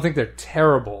 I don't think they're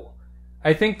terrible.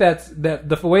 I think that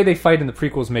the way they fight in the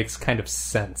prequels makes kind of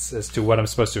sense as to what I'm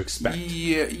supposed to expect.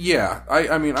 Yeah.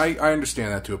 I mean, I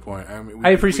understand that to a point. I mean, I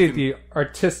appreciate the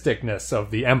artisticness of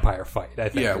the Empire fight. I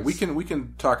think we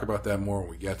can talk about that more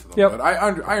when we get to them. Yep. But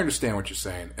I understand what you're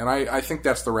saying, and I think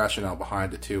that's the rationale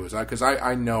behind it too. Because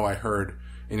I know I heard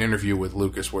an interview with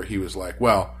Lucas where he was like,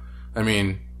 well, I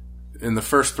mean, in the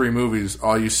first 3 movies,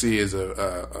 all you see is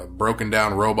a broken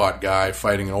down robot guy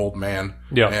fighting an old man,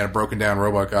 and a broken down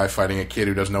robot guy fighting a kid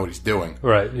who doesn't know what he's doing.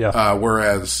 Right. Yeah.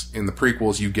 Whereas in the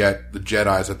prequels, you get the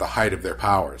Jedis at the height of their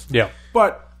powers. Yeah.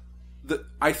 But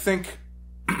I think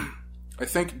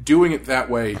doing it that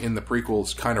way in the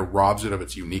prequels kind of robs it of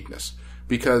its uniqueness.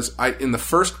 Because in the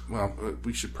first,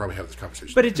 we should probably have this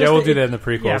conversation. But we'll do that in the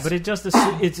prequels. Yeah, but it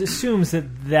assumes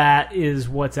that is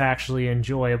what's actually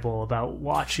enjoyable about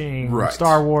watching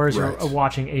Star Wars or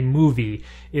watching a movie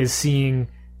is seeing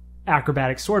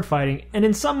acrobatic sword fighting. And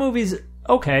in some movies,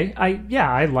 okay,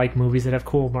 I like movies that have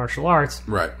cool martial arts.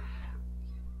 Right.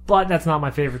 But that's not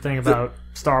my favorite thing about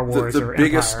Star Wars or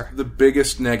Empire. The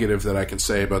biggest negative that I can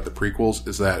say about the prequels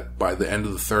is that by the end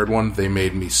of the third one, they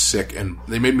made me sick and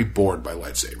they made me bored by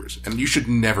lightsabers. And you should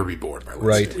never be bored by lightsabers.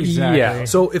 Right. Exactly. Yeah.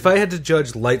 So if I had to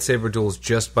judge lightsaber duels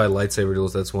just by lightsaber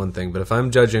duels, that's one thing. But if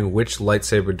I'm judging which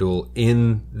lightsaber duel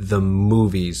in the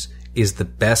movies is the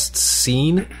best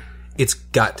scene, it's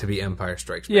got to be Empire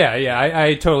Strikes Back. Yeah,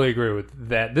 I totally agree with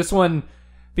that. This one,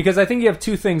 because I think you have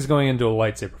 2 things going into a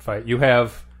lightsaber fight. You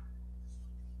have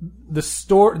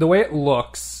the way it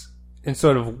looks and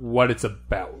sort of what it's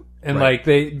about. And like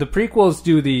the prequels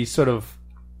do the sort of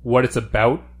what it's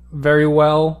about very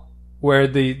well, where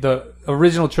the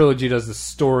original trilogy does the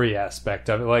story aspect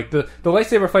of it. Like the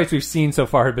lightsaber fights we've seen so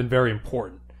far have been very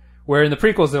important. Where in the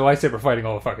prequels they're lightsaber fighting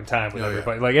all the fucking time with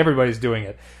everybody. Like everybody's doing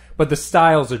it. But the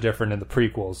styles are different in the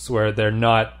prequels, where they're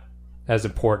not as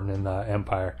important in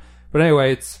Empire. But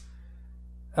anyway, it's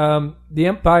the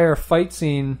Empire fight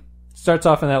scene starts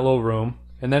off in that little room,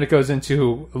 and then it goes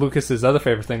into Lucas's other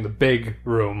favorite thing, the big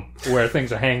room, where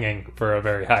things are hanging for a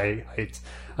very high height.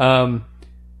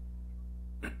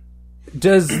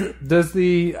 Does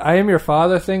the "I am your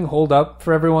father" thing hold up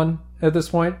for everyone at this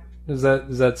point? Is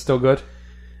that still good?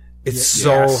 It's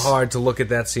so hard to look at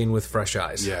that scene with fresh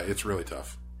eyes. Yeah, it's really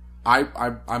tough.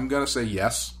 I'm gonna say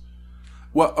yes.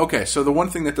 Well, okay. So the one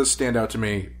thing that does stand out to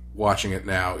me watching it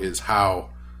now is how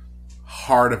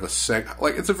hard of a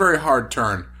it's a very hard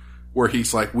turn where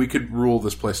he's like, we could rule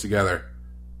this place together.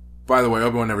 By the way,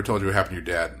 Obi-Wan never told you what happened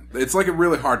to your dad. It's like a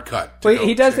really hard cut. Well,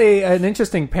 he does an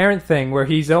interesting parent thing where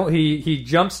he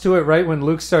jumps to it right when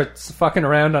Luke starts fucking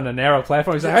around on a narrow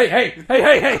platform. He's like, hey,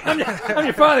 I'm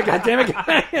your father,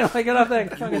 goddammit. Like, get off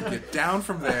that. You will get down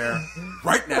from there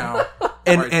right now.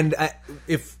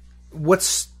 What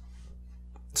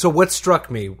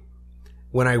struck me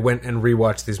when I went and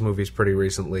rewatched these movies pretty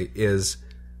recently is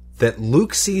that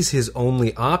Luke sees his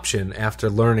only option after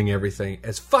learning everything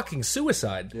as fucking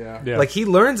suicide. Yeah. Like, he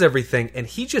learns everything and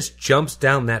he just jumps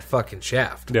down that fucking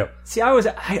shaft. Yeah. See, I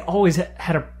always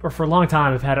had for a long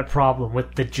time have had a problem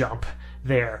with the jump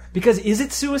there. Because is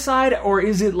it suicide or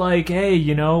is it like, hey,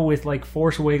 with like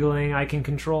force wiggling, I can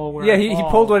control where he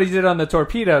pulled what he did on the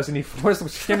torpedoes and he forced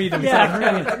shimmied himself.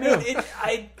 Yeah, I mean,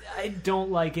 I don't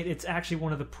like it. It's actually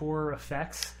one of the poorer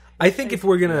effects. I think if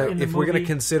we're gonna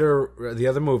consider the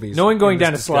other movies, no one going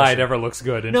down a slide ever looks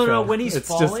good. In No, film. when he's it's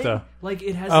falling, just like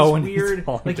it has this weird,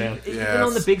 like down. even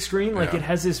on the big screen, like it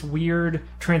has this weird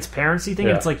transparency thing.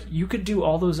 Yeah. And it's like you could do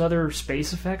all those other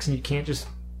space effects, and you can't just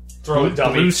throw a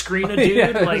dummy, blue screen a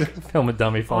dude, like film a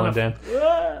dummy falling down.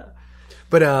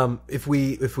 But if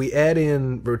we add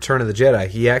in Return of the Jedi,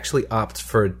 he actually opts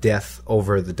for death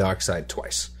over the dark side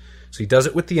twice. So he does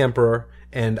it with the Emperor.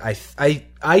 And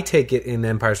I take it in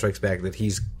Empire Strikes Back that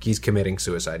he's committing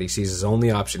suicide. He sees his only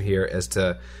option here as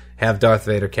to have Darth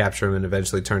Vader capture him and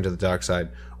eventually turn to the dark side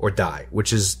or die,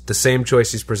 which is the same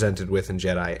choice he's presented with in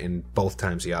Jedi, and both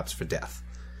times he opts for death.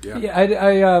 Yeah,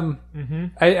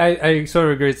 I sort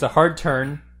of agree. It's a hard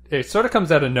turn. It sort of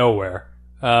comes out of nowhere.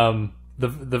 The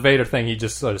Vader thing, he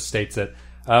just sort of states it.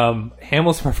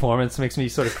 Hamill's performance makes me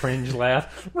sort of cringe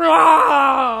laugh.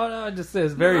 Just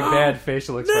his very bad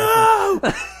facial expression. No!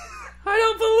 I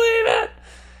don't believe it.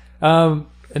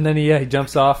 And then he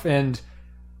jumps off, and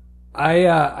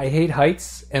I hate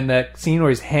heights. And that scene where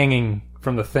he's hanging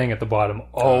from the thing at the bottom,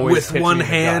 always with one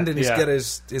hand, and he's got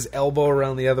his elbow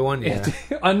around the other one. Yeah,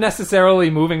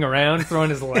 unnecessarily moving around, throwing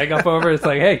his leg up over. It's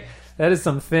like, hey, that is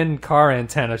some thin car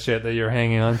antenna shit that you're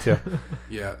hanging onto.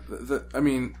 Yeah, I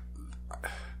mean.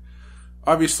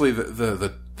 Obviously,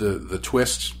 the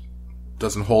twist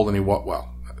doesn't hold any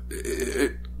well.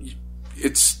 It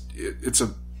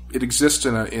exists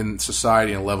in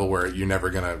society in a level where you're never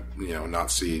gonna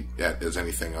not see it as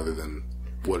anything other than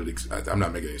what it. I'm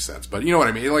not making any sense, but you know what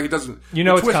I mean. Like, it doesn't.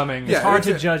 It's coming. Yeah, it's hard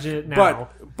to judge it now.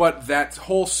 But that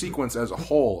whole sequence as a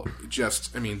whole,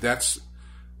 that's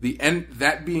the end.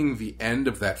 That being the end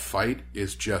of that fight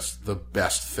is just the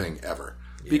best thing ever.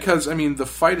 Yeah. Because the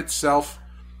fight itself.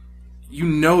 You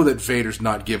know that Vader's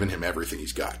not giving him everything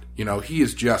he's got. He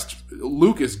is just...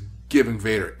 Luke is giving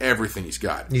Vader everything he's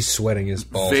got. He's sweating his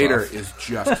balls Vader off.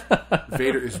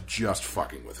 Vader is just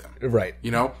fucking with him. Right.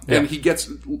 And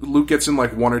Luke gets in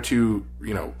like one or two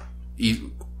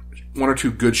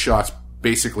good shots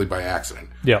basically by accident.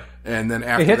 Yeah. And then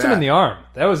after it hits that, him in the arm.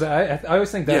 That was I always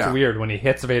think that's weird when he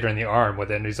hits Vader in the arm with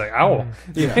it, and he's like, "Ow!"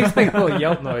 He makes like a little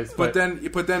yelp noise. But then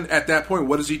at that point,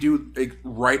 what does he do?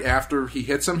 Right after he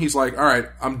hits him, he's like, "All right,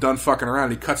 I'm done fucking around."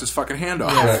 He cuts his fucking hand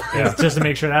off. Yeah. Just to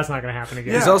make sure that's not going to happen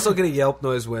again. He's also going to yelp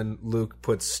noise when Luke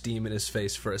puts steam in his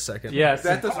face for a second. Yes,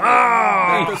 that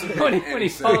doesn't. When he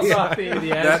falls off the edge.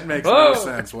 That makes no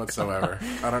sense whatsoever.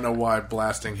 I don't know why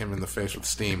blasting him in the face with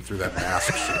steam through that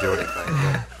mask should do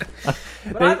anything.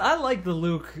 But I like the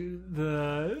Luke.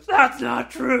 That's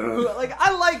not true. Like,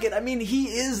 I like it. I mean, he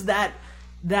is that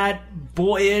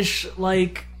boyish,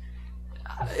 like,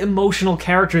 emotional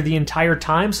character the entire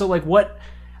time. So, like, what?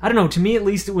 I don't know. To me, at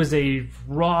least, it was a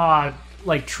raw,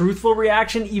 like, truthful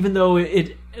reaction. Even though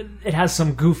it has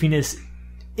some goofiness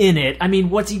in it. I mean,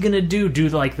 what's he gonna do? Do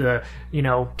like the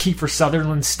Kiefer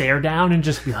Sutherland stare down and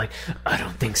just be like, "I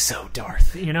don't think so,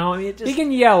 Darth." I mean, he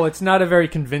can yell. It's not a very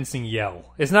convincing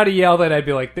yell. It's not a yell that I'd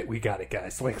be like, "We got it,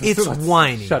 guys." Like, it's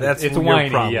whiny. It's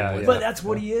whiny. Yeah. But that's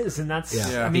what he is, and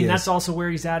that's. I mean, that's also where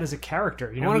he's at as a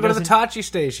character. I want to go to the Tachi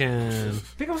station.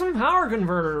 Pick up some power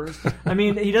converters. I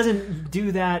mean, he doesn't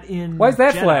do that in. Why is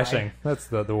that Jedi. flashing? That's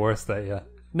the worst thing. Yeah.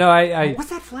 No, I. What's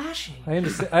that flashing? I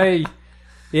understand.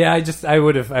 Yeah, I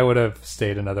would have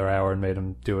stayed another hour and made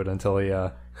him do it until he.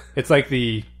 It's like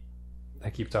I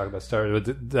keep talking about Star Wars,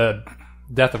 the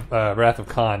death of Wrath of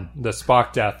Khan, the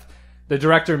Spock death. the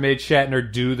director made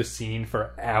Shatner do the scene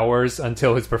for hours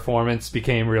until his performance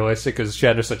became realistic, because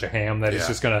Shatner's such a ham that he's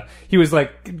just gonna... He was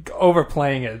like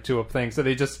overplaying it to a thing, so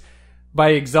they just...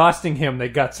 By exhausting him, they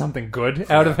got something good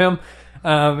out of him.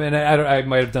 And I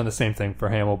might have done the same thing for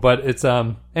Hamill. But it's...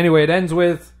 Anyway, it ends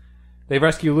with... They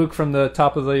rescue Luke from the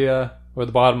top of the... or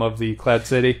the bottom of the Cloud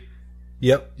City.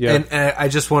 Yep. And I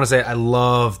just want to say, I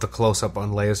love the close-up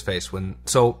on Leia's face.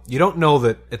 So you don't know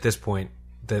that, at this point,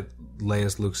 that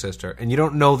Leia's Luke's sister. And you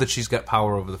don't know that she's got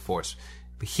power over the Force.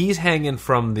 But he's hanging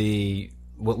from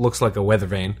what looks like a weather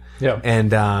vane. Yeah.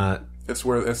 And... It's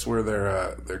where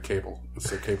their cable. It's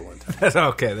their cable antenna.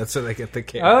 Okay, that's where they get the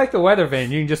cable. I like the weather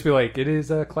vane. You can just be like, it is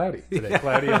cloudy today.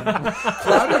 Cloudy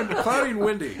Cloudy and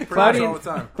windy. Pretty much all the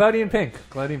time. Cloudy and pink.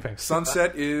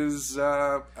 Sunset is.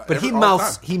 But he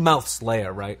mouths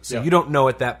Leia, right? So you don't know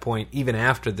at that point, even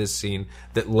after this scene,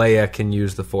 that Leia can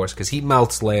use the Force, because he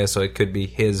mouths Leia, so it could be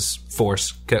his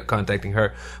Force contacting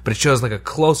her. But it shows like a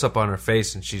close up on her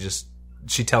face, and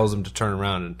she tells him to turn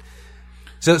around.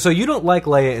 And so you don't like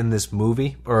Leia in this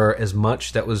movie, or as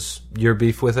much. That was your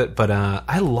beef with it. But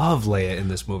I love Leia in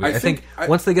this movie. I think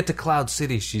once they get to Cloud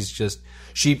City, she's just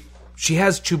she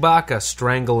has Chewbacca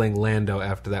strangling Lando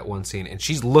after that one scene, and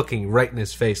she's looking right in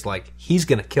his face like he's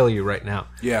going to kill you right now.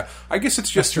 Yeah, I guess it's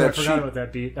just I forgot about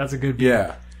that beat. That's a good beat.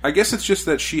 Yeah, I guess it's just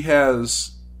that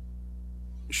she's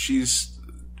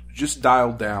just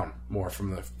dialed down more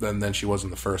than she was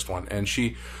in the first one, and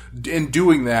in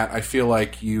doing that, I feel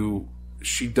like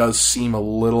she does seem a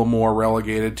little more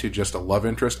relegated to just a love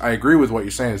interest. I agree with what you're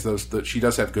saying, is that she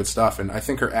does have good stuff, and I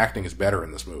think her acting is better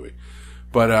in this movie.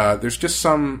 But there's just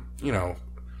some,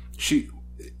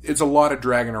 it's a lot of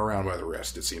dragging her around by the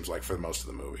wrist, it seems like, for most of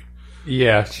the movie.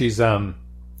 Yeah, she's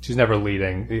never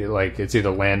leading. Like, it's either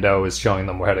Lando is showing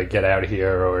them how to get out of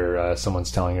here, or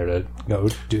someone's telling her to go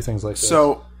do things like this.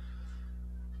 So,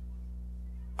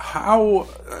 how,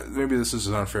 maybe this is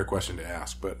an unfair question to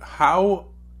ask, but how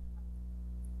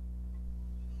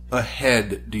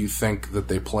ahead do you think that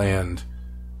they planned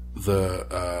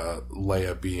the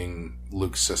Leia being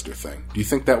Luke's sister thing? Do you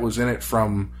think that was in it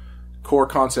from core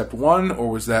concept 1, or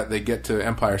was that they get to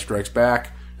Empire Strikes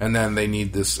Back and then they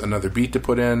need another beat to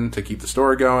put in to keep the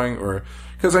story going? Or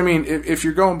because I mean, if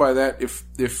you're going by that, if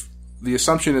the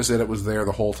assumption is that it was there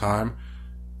the whole time,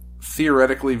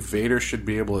 theoretically Vader should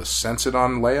be able to sense it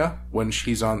on Leia when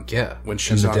she's on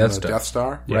the Death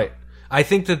Star. Yeah. Right. I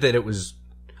think that it was.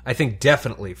 I think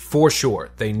definitely, for sure,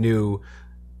 they knew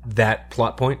that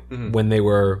plot point when they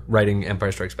were writing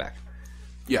Empire Strikes Back.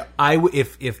 Yeah.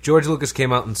 If George Lucas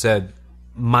came out and said,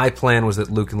 my plan was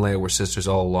that Luke and Leia were sisters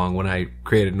all along when I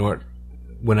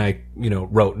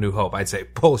wrote New Hope, I'd say,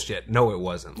 bullshit, no it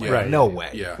wasn't. Like, right. No way.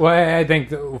 Yeah. Well, I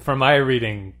think from my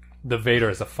reading, the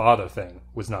Vader as a father thing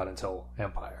was not until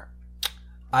Empire.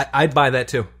 I'd buy that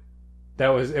too.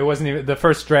 It wasn't even the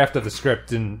first draft of the script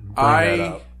didn't bring that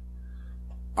up.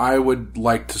 I would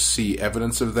like to see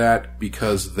evidence of that,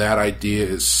 because that idea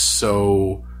is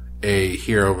so a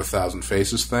hero of 1,000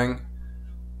 faces thing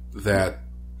that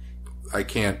I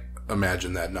can't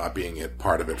imagine that not being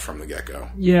part of it from the get-go.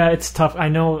 Yeah, it's tough. I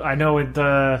know in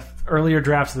the earlier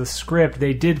drafts of the script,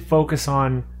 they did focus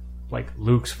on like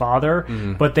Luke's father,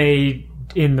 but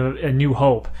in A New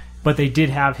Hope, but they did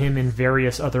have him in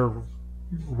various other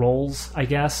roles, I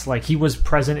guess. Like, he was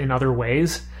present in other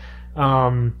ways.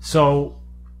 So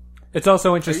it's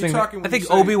also interesting. I think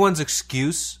Obi-Wan's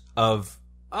excuse of,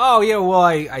 oh yeah, well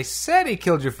I said he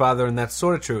killed your father, and that's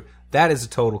sort of true. That is a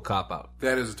total cop-out.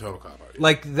 That is a total cop-out. Yeah.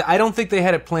 Like, I don't think they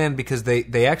had it planned, because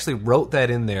they actually wrote that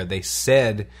in there. They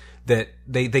said that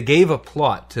they gave a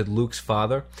plot to Luke's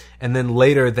father, and then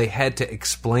later they had to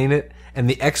explain it, and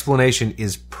the explanation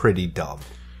is pretty dumb.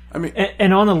 I mean,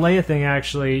 and on the Leia thing,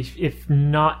 actually, if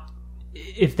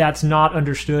that's not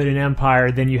understood in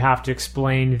Empire, then you have to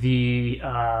explain the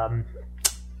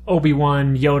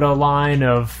Obi-Wan Yoda line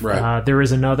of right. There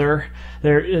is another.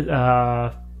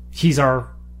 He's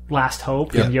our last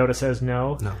hope, and Yoda says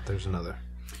no. No, there's another.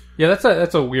 Yeah,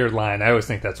 that's a weird line. I always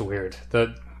think that's weird.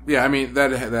 Yeah, I mean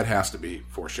that has to be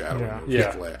foreshadowing.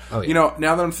 Yeah. Leia. Oh, yeah.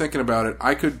 Now that I'm thinking about it,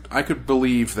 I could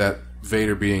believe that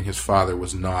Vader being his father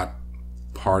was not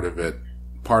part of it.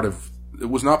 It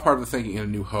was not part of the thinking in A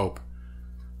New Hope,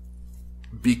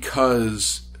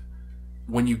 because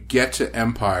when you get to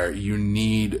Empire, you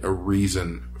need a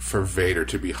reason for Vader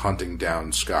to be hunting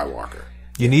down Skywalker.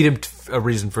 You need a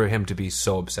reason for him to be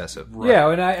so obsessive. Right.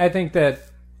 Yeah, and I think that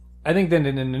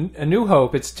in A New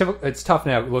Hope, it's tough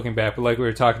now looking back, but like we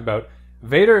were talking about,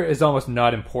 Vader is almost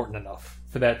not important enough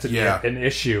for that to be an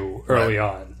issue early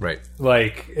on. Right.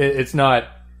 Like, it's not...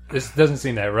 this doesn't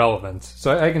seem that relevant.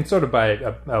 So I can sort of buy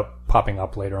it popping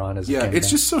up later on as yeah. It's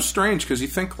just so strange because you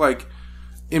think like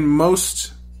in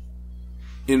most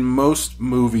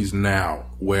movies now,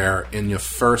 where in your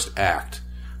first act,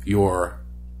 your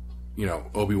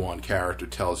Obi-Wan character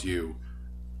tells you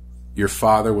your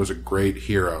father was a great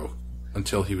hero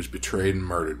until he was betrayed and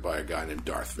murdered by a guy named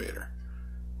Darth Vader.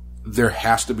 There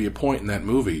has to be a point in that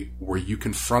movie where you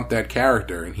confront that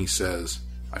character and he says,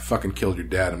 I fucking killed your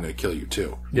dad, I'm going to kill you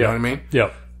too. You know what I mean?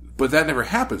 Yeah. But that never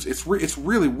happens. It's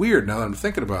really weird now that I'm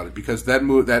thinking about it, because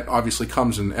that obviously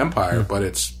comes in Empire,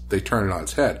 but they turn it on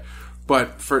its head.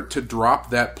 But to drop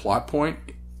that plot point,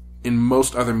 in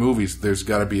most other movies, there's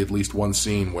got to be at least one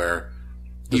scene where,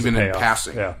 even in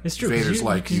passing, it's true. Vader's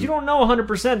you don't know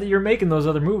 100% that you're making those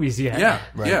other movies yet. Yeah,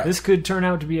 right. Yeah. This could turn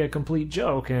out to be a complete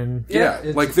joke, and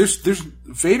like there's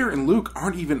Vader and Luke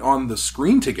aren't even on the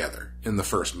screen together in the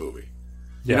first movie.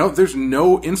 Yeah. You know, there's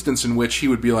no instance in which he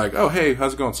would be like, "Oh, hey,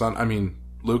 how's it going, son?" I mean,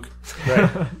 Luke, right?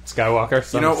 Skywalker,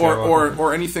 son of Skywalker.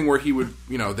 or anything where he would,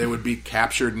 they would be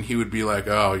captured and he would be like,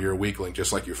 "Oh, you're a weakling,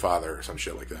 just like your father," or some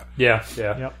shit like that. Yeah.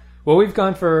 Yep. Well, we've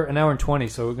gone for an hour and 20,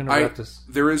 so we're going to wrap this.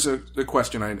 There is a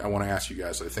question I want to ask you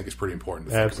guys that I think is pretty important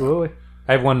to think Absolutely. about.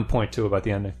 I have one point, too, about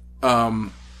the ending.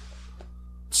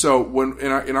 So when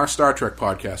in our Star Trek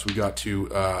podcast, we got to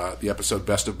the episode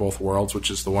Best of Both Worlds, which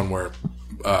is the one where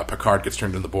Picard gets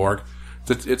turned into the Borg.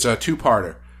 It's a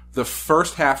two-parter. The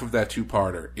first half of that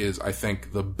two-parter is, I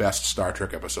think, the best Star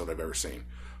Trek episode I've ever seen.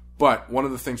 But one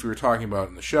of the things we were talking about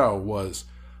in the show was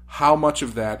how much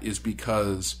of that is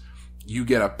because you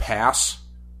get a pass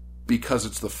because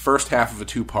it's the first half of a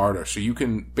two-parter, so you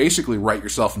can basically write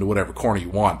yourself into whatever corner you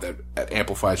want that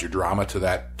amplifies your drama to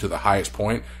the highest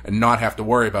point, and not have to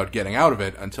worry about getting out of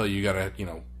it until you gotta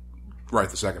write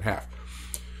the second half.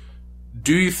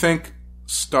 Do you think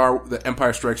the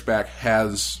Empire Strikes Back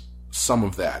has some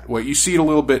of that? Well, you see it a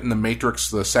little bit in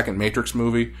the second Matrix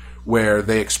movie, where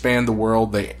they expand the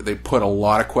world, they put a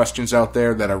lot of questions out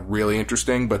there that are really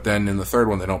interesting, but then in the third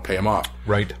one they don't pay them off.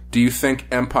 Right. Do you think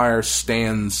Empire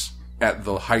stands at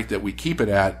the height that we keep it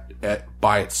at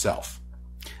by itself?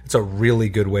 It's a really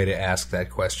good way to ask that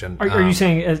question. Are you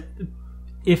saying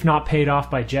if not paid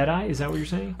off by Jedi? Is that what you're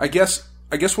saying? I guess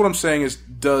what I'm saying is,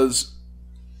 does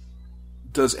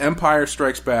Empire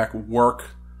Strikes Back work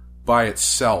by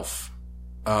itself?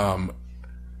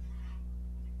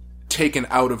 Taken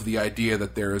out of the idea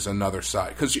that there is another side,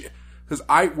 because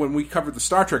when we covered the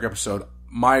Star Trek episode,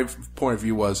 my point of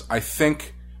view was I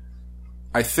think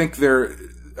there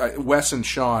Wes and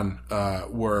Sean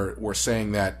were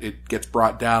saying that it gets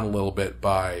brought down a little bit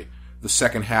by the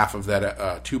second half of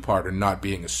that two-parter not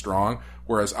being as strong,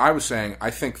 whereas I was saying I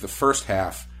think the first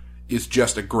half is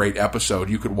just a great episode.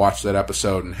 You could watch that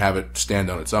episode and have it stand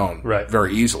on its own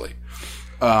very easily.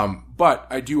 But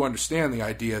I do understand the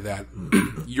idea that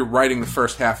you're writing the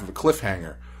first half of a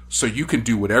cliffhanger, so you can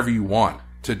do whatever you want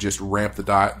to just ramp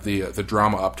the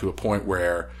drama up to a point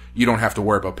where you don't have to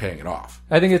worry about paying it off.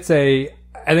 I think it's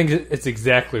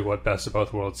exactly what Best of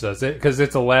Both Worlds says, because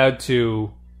it's allowed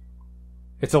to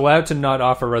not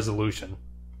offer resolution,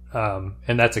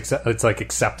 and that's it's like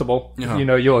acceptable. Uh-huh.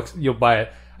 You'll buy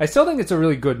it. I still think it's a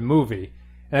really good movie.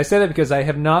 And I say that because I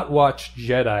have not watched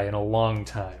Jedi in a long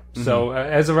time. Mm-hmm. So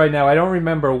as of right now, I don't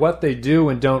remember what they do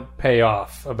and don't pay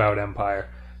off about Empire.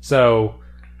 So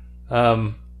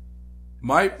as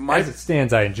it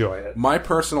stands, I enjoy it.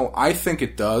 I think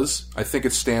it does. I think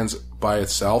it stands by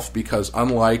itself because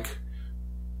unlike,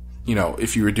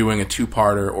 if you were doing a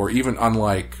two-parter, or even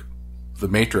unlike The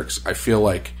Matrix, I feel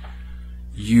like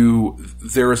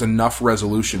there is enough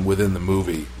resolution within the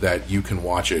movie that you can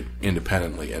watch it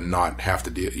independently and not have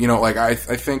to deal. I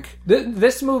think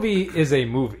this movie is a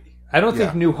movie. I don't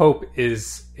think New Hope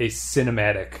is a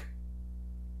cinematic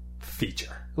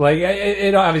feature. Like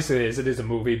it obviously is. It is a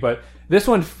movie, but this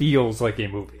one feels like a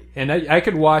movie, and I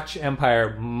could watch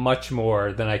Empire much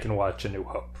more than I can watch A New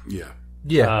Hope.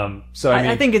 Yeah. So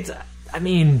I think it's. I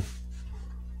mean.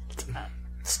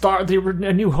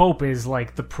 A New Hope is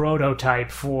like the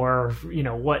prototype for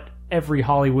what every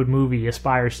Hollywood movie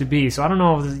aspires to be. So I don't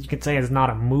know if you could say it's not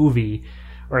a movie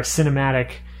or a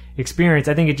cinematic experience.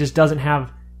 I think it just doesn't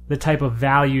have the type of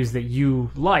values that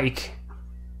you like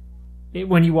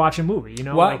when you watch a movie.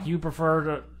 Like you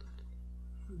prefer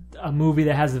a movie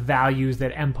that has the values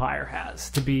that Empire has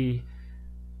to be.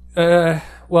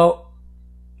 Well,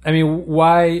 I mean,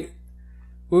 why?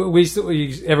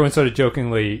 Everyone sort of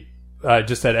jokingly.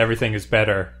 Just that everything is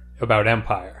better about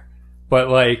Empire, but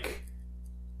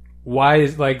why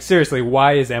is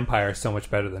Empire so much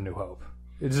better than New Hope?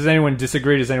 Does anyone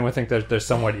disagree? Does anyone think that they're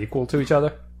somewhat equal to each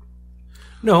other?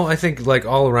 No, I think like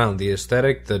all around the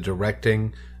aesthetic, the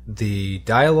directing, the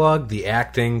dialogue, the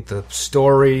acting, the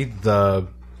story, I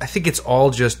think it's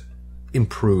all just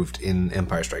improved in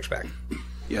Empire Strikes Back.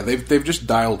 Yeah, they've just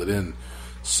dialed it in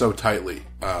so tightly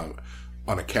on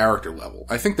a character level.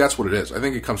 I think that's what it is. I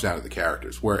think it comes down to the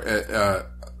characters, where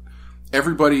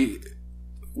everybody,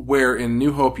 where in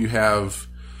New Hope you have,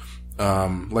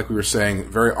 like we were saying,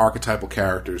 very archetypal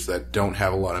characters that don't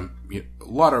have a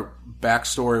lot of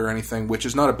backstory or anything, which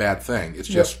is not a bad thing. It's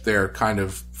just they're kind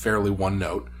of fairly one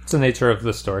note. It's the nature of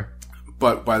the story.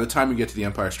 But by the time you get to The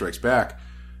Empire Strikes Back,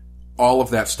 all of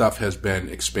that stuff has been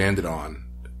expanded on,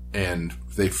 and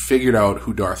they figured out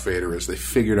who Darth Vader is. They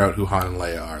figured out who Han and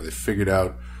Leia are. They figured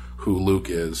out who Luke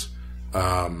is.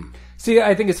 See,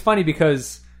 I think it's funny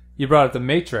because you brought up The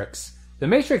Matrix. The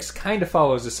Matrix kind of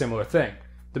follows a similar thing.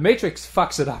 The Matrix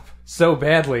fucks it up so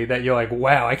badly that you're like,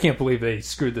 wow, I can't believe they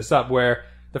screwed this up. Where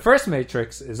the first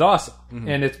Matrix is awesome. Mm-hmm.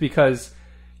 And it's because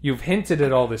you've hinted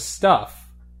at all this stuff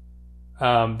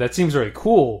that seems very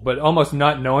cool, but almost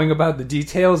not knowing about the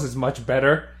details is much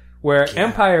better. Where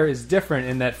Empire is different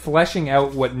in that fleshing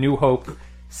out what New Hope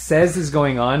says is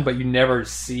going on, but you never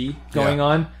see going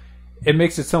on, it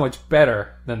makes it so much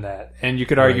better than that. And you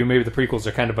could argue maybe the prequels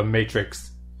are kind of a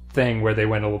Matrix thing where they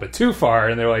went a little bit too far,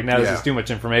 and they're like, now this is too much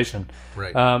information.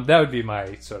 Right. That would be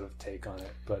my sort of take on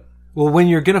it. But well, when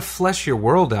you're going to flesh your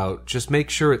world out, just make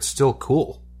sure it's still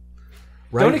cool.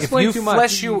 Right? Don't explain if you too much.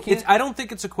 Flesh I don't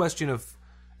think it's a question of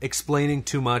explaining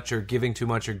too much or giving too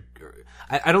much.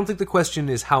 I don't think the question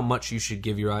is how much you should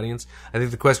give your audience. I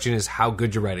think the question is how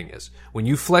good your writing is. When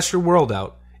you flesh your world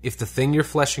out, if the thing you're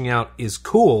fleshing out is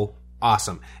cool,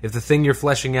 awesome. If the thing you're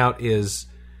fleshing out is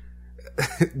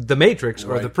the Matrix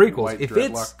or the prequels, if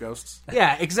it's ghosts.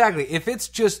 Yeah, exactly. If it's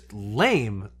just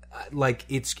lame, like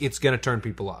it's going to turn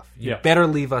people off. You better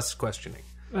leave us questioning.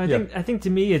 I think to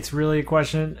me it's really a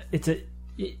question. It's a,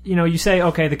 you say,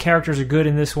 okay, the characters are good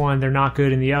in this one, they're not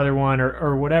good in the other one,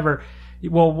 or whatever.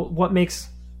 Well, what makes,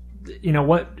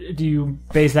 what do you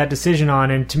base that decision on?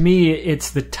 And to me,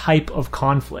 it's the type of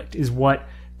conflict is what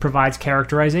provides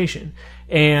characterization.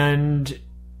 And,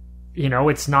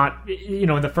 it's not,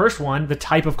 in the first one, the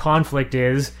type of conflict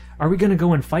is, are we going to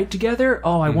go and fight together?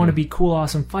 Oh, I want to be cool,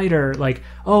 awesome fighter. Like,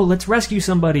 oh, let's rescue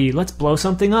somebody. Let's blow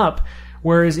something up.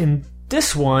 Whereas in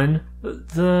this one,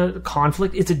 the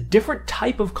conflict, it's a different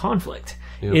type of conflict.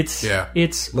 Yep.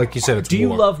 It's like you said, it's do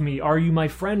war. You love me? Are you my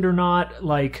friend or not?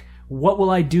 Like, what will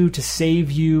I do to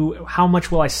save you? How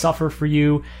much will I suffer for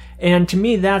you? And to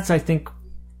me, that's, I think,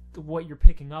 what you're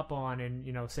picking up on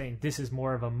and, saying this is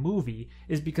more of a movie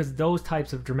is because those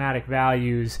types of dramatic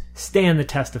values stand the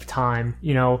test of time.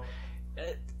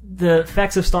 The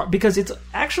effects of Star... Because it's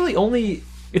actually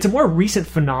it's a more recent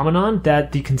phenomenon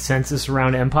that the consensus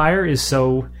around Empire is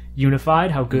so unified,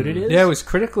 how good it is. Yeah, it was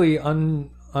critically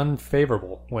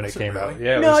unfavorable when it came out.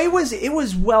 Yeah, it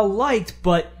was well liked,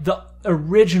 but the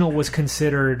original was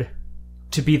considered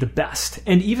to be the best.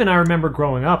 And even I remember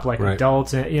growing up, like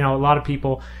adults, and a lot of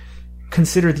people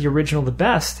considered the original the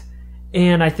best.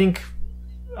 And I think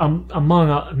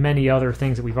among many other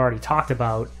things that we've already talked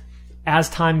about, as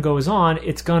time goes on,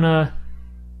 it's gonna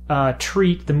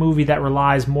treat the movie that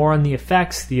relies more on the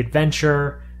effects, the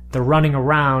adventure, the running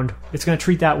around. It's gonna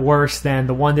treat that worse than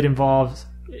the one that involves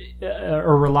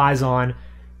or relies on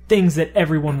things that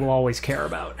everyone will always care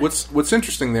about. What's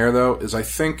interesting there, though, is I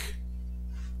think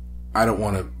I don't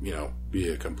want to, be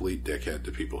a complete dickhead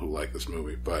to people who like this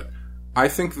movie, but I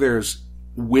think there's,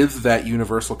 with that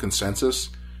universal consensus,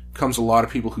 comes a lot of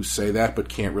people who say that but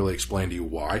can't really explain to you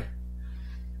why.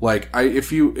 Like,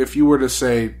 if you were to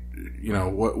say,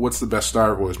 what's the best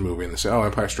Star Wars movie, and they say, oh,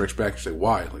 Empire Strikes Back, you say,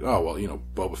 why? Like, oh, well,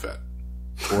 Boba Fett.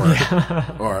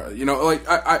 Or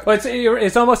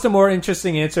it's almost a more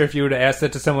interesting answer if you were to ask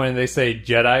that to someone and they say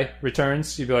Jedi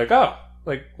Returns. You'd be like, oh,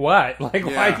 like why? Like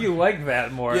why do you like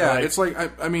that more? Yeah, it's like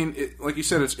like you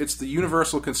said, it's the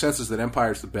universal consensus that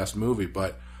Empire is the best movie.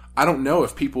 But I don't know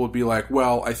if people would be like,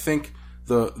 well, I think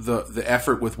the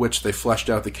effort with which they fleshed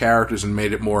out the characters and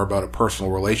made it more about a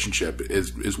personal relationship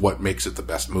is what makes it the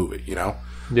best movie. Yeah.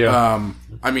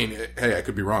 Hey, I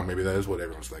could be wrong. Maybe that is what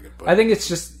everyone's thinking. But I think it's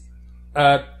just.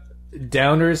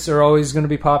 Downers are always going to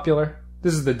be popular.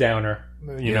 This is the downer.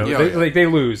 They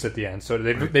lose at the end, so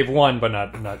they've won, but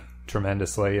not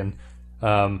tremendously, and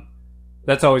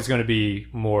that's always going to be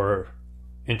more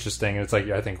interesting. And it's like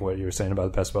I think what you were saying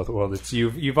about the best of both worlds. It's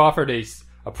you've offered a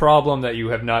problem that you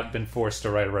have not been forced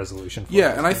to write a resolution for.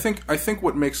 Yeah, and I think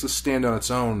what makes this stand on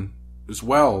its own as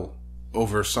well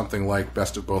over something like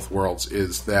Best of Both Worlds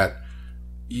is that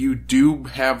you do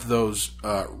have those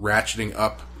ratcheting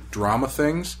up drama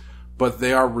things, but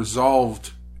they are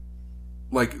resolved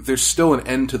like there's still an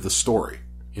end to the story.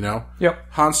 You know? Yep.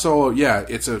 Han Solo, yeah,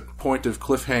 it's a point of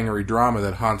cliffhangery drama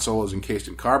that Han Solo is encased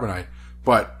in carbonite,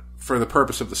 but for the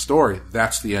purpose of the story,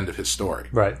 that's the end of his story.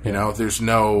 Right. You know, there's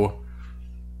no...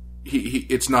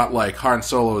 it's not like Han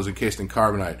Solo is encased in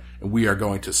carbonite and we are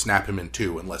going to snap him in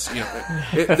two unless, you know...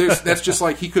 that's just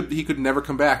like he could never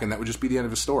come back and that would just be the end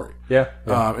of his story. Yeah.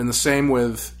 And the same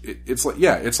with... It's like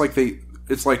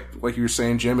you were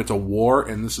saying, Jim, it's a war,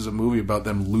 and this is a movie about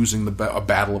them losing a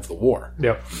battle of the war.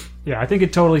 Yep. Yeah, I think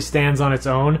it totally stands on its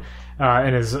own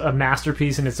and is a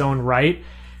masterpiece in its own right.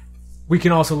 We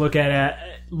can also look at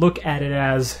it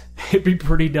as it'd be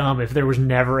pretty dumb if there was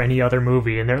never any other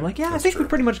movie, and they're like, yeah, I think we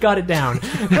pretty much got it down.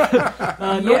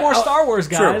 No more Star Wars,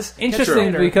 guys.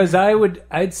 Interesting, because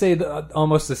I'd say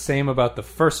almost the same about the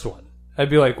first one. I'd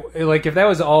be like if that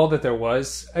was all that there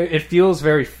was, it feels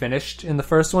very finished in the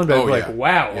first one, but I'd be like,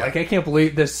 wow, like I can't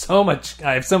believe there's so much,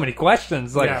 I have so many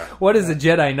questions. Like, what is a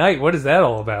Jedi Knight? What is that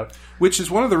all about? Which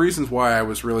is one of the reasons why I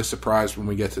was really surprised when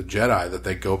we get to Jedi that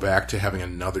they go back to having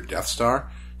another Death Star.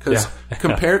 Because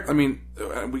compared, I mean,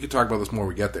 we could talk about this more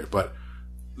when we get there, but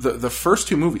the first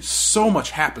two movies, so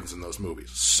much happens in those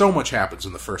movies. So much happens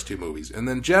in the first two movies. And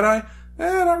then Jedi...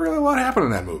 not really a lot happened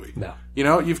in that movie. No. You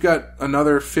know, you've got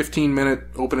another 15-minute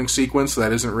opening sequence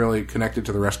that isn't really connected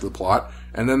to the rest of the plot,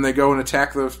 and then they go and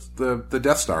attack the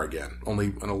Death Star again, only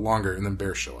in a longer, and then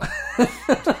bears show up.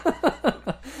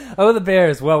 Oh, the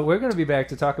bears. Well, we're going to be back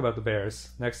to talk about the bears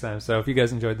next time, so if you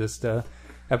guys enjoyed this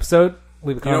episode,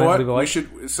 leave a comment, You know what? leave a like. We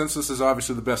should, since this is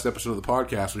obviously the best episode of the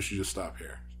podcast, we should just stop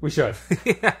here. We should.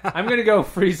 I'm going to go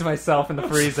freeze myself in the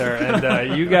freezer,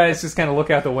 and you guys just kind of look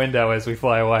out the window as we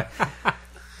fly away.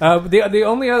 The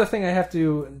only other thing I have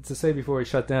to say before we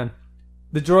shut down,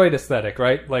 the droid aesthetic,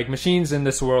 right? Like, machines in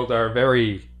this world are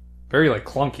very, very, like,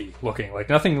 clunky looking. Like,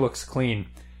 nothing looks clean.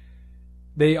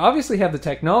 They obviously have the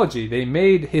technology. They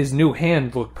made his new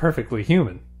hand look perfectly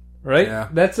human, right? Yeah.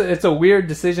 It's a weird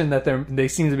decision that they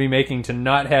seem to be making to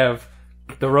not have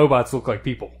the robots look like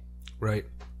people. Right.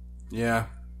 Yeah.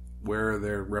 Where are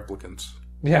their replicants?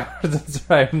 Yeah, that's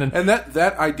right. And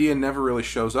that idea never really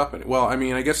shows up in it. Well, I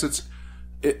mean, I guess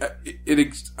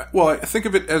well, I think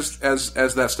of it as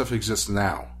that stuff exists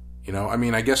now. You know, I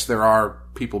mean, I guess there are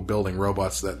people building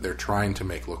robots that they're trying to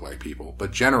make look like people,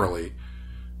 but generally,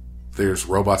 there's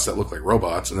robots that look like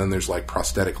robots, and then there's like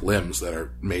prosthetic limbs that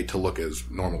are made to look as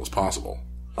normal as possible.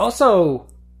 Also,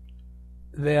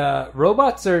 the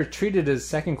robots are treated as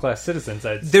second-class citizens.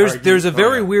 There's a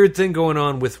very weird thing going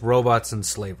on with robots and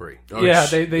slavery. Yeah,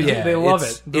 they love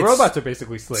it. The robots are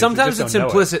basically slaves. Sometimes it's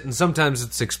implicit and sometimes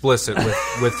it's explicit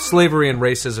with slavery and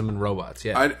racism and robots.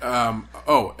 Yeah.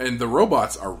 And the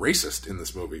robots are racist in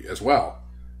this movie as well.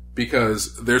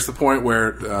 Because there's the point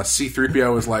where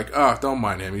C-3PO is like, oh, don't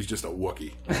mind him, he's just a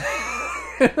Wookiee.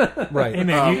 Right. Hey,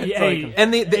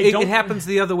 man, it happens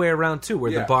the other way around, too,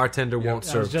 where the bartender won't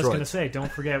serve droids. I was just going to say,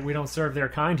 don't forget, we don't serve their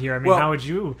kind here. I mean, how would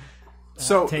you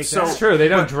take that? It's true, they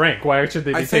don't drink. Why should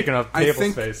they be taking up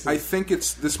table space? I think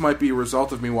this might be a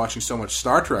result of me watching so much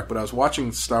Star Trek, but I was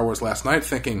watching Star Wars last night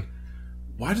thinking,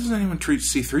 why doesn't anyone treat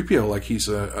C-3PO like he's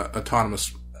a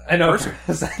autonomous person?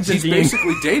 He's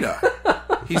basically Data.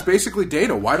 He's basically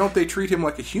Data. Why don't they treat him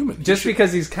like a human? Just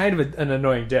because he's kind of an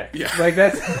annoying dick. Yeah. Like,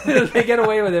 that's they get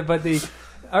away with it, but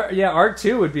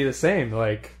R2 would be the same.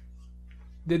 Like,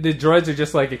 the droids are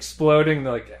just, like, exploding.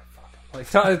 They're like,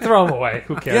 throw them away.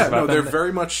 Who cares about them? They're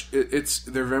very much,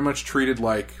 they're very much treated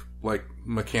like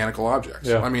mechanical objects.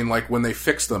 Yeah. I mean, like, when they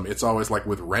fix them, it's always, like,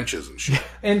 with wrenches and shit.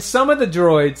 And some of the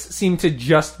droids seem to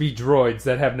just be droids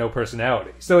that have no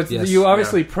personality. So you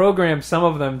obviously program some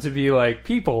of them to be like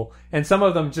people, and some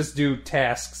of them just do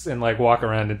tasks and like walk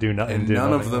around and do nothing. And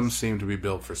none of them seem to be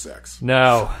built for sex.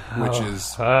 No. Which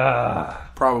is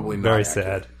probably not very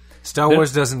accurate. sad. Star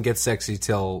Wars doesn't get sexy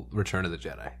till Return of the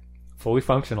Jedi. Fully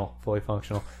functional.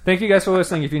 Thank you guys for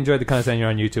listening. If you enjoyed the content, you're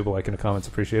on YouTube. A like and the comments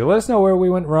appreciated. Let us know where we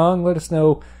went wrong. Let us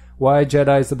know why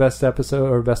Jedi is the best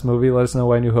episode or best movie. Let us know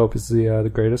why New Hope is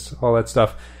the greatest. All that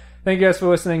stuff. Thank you guys for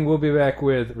listening. We'll be back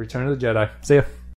with Return of the Jedi. See ya.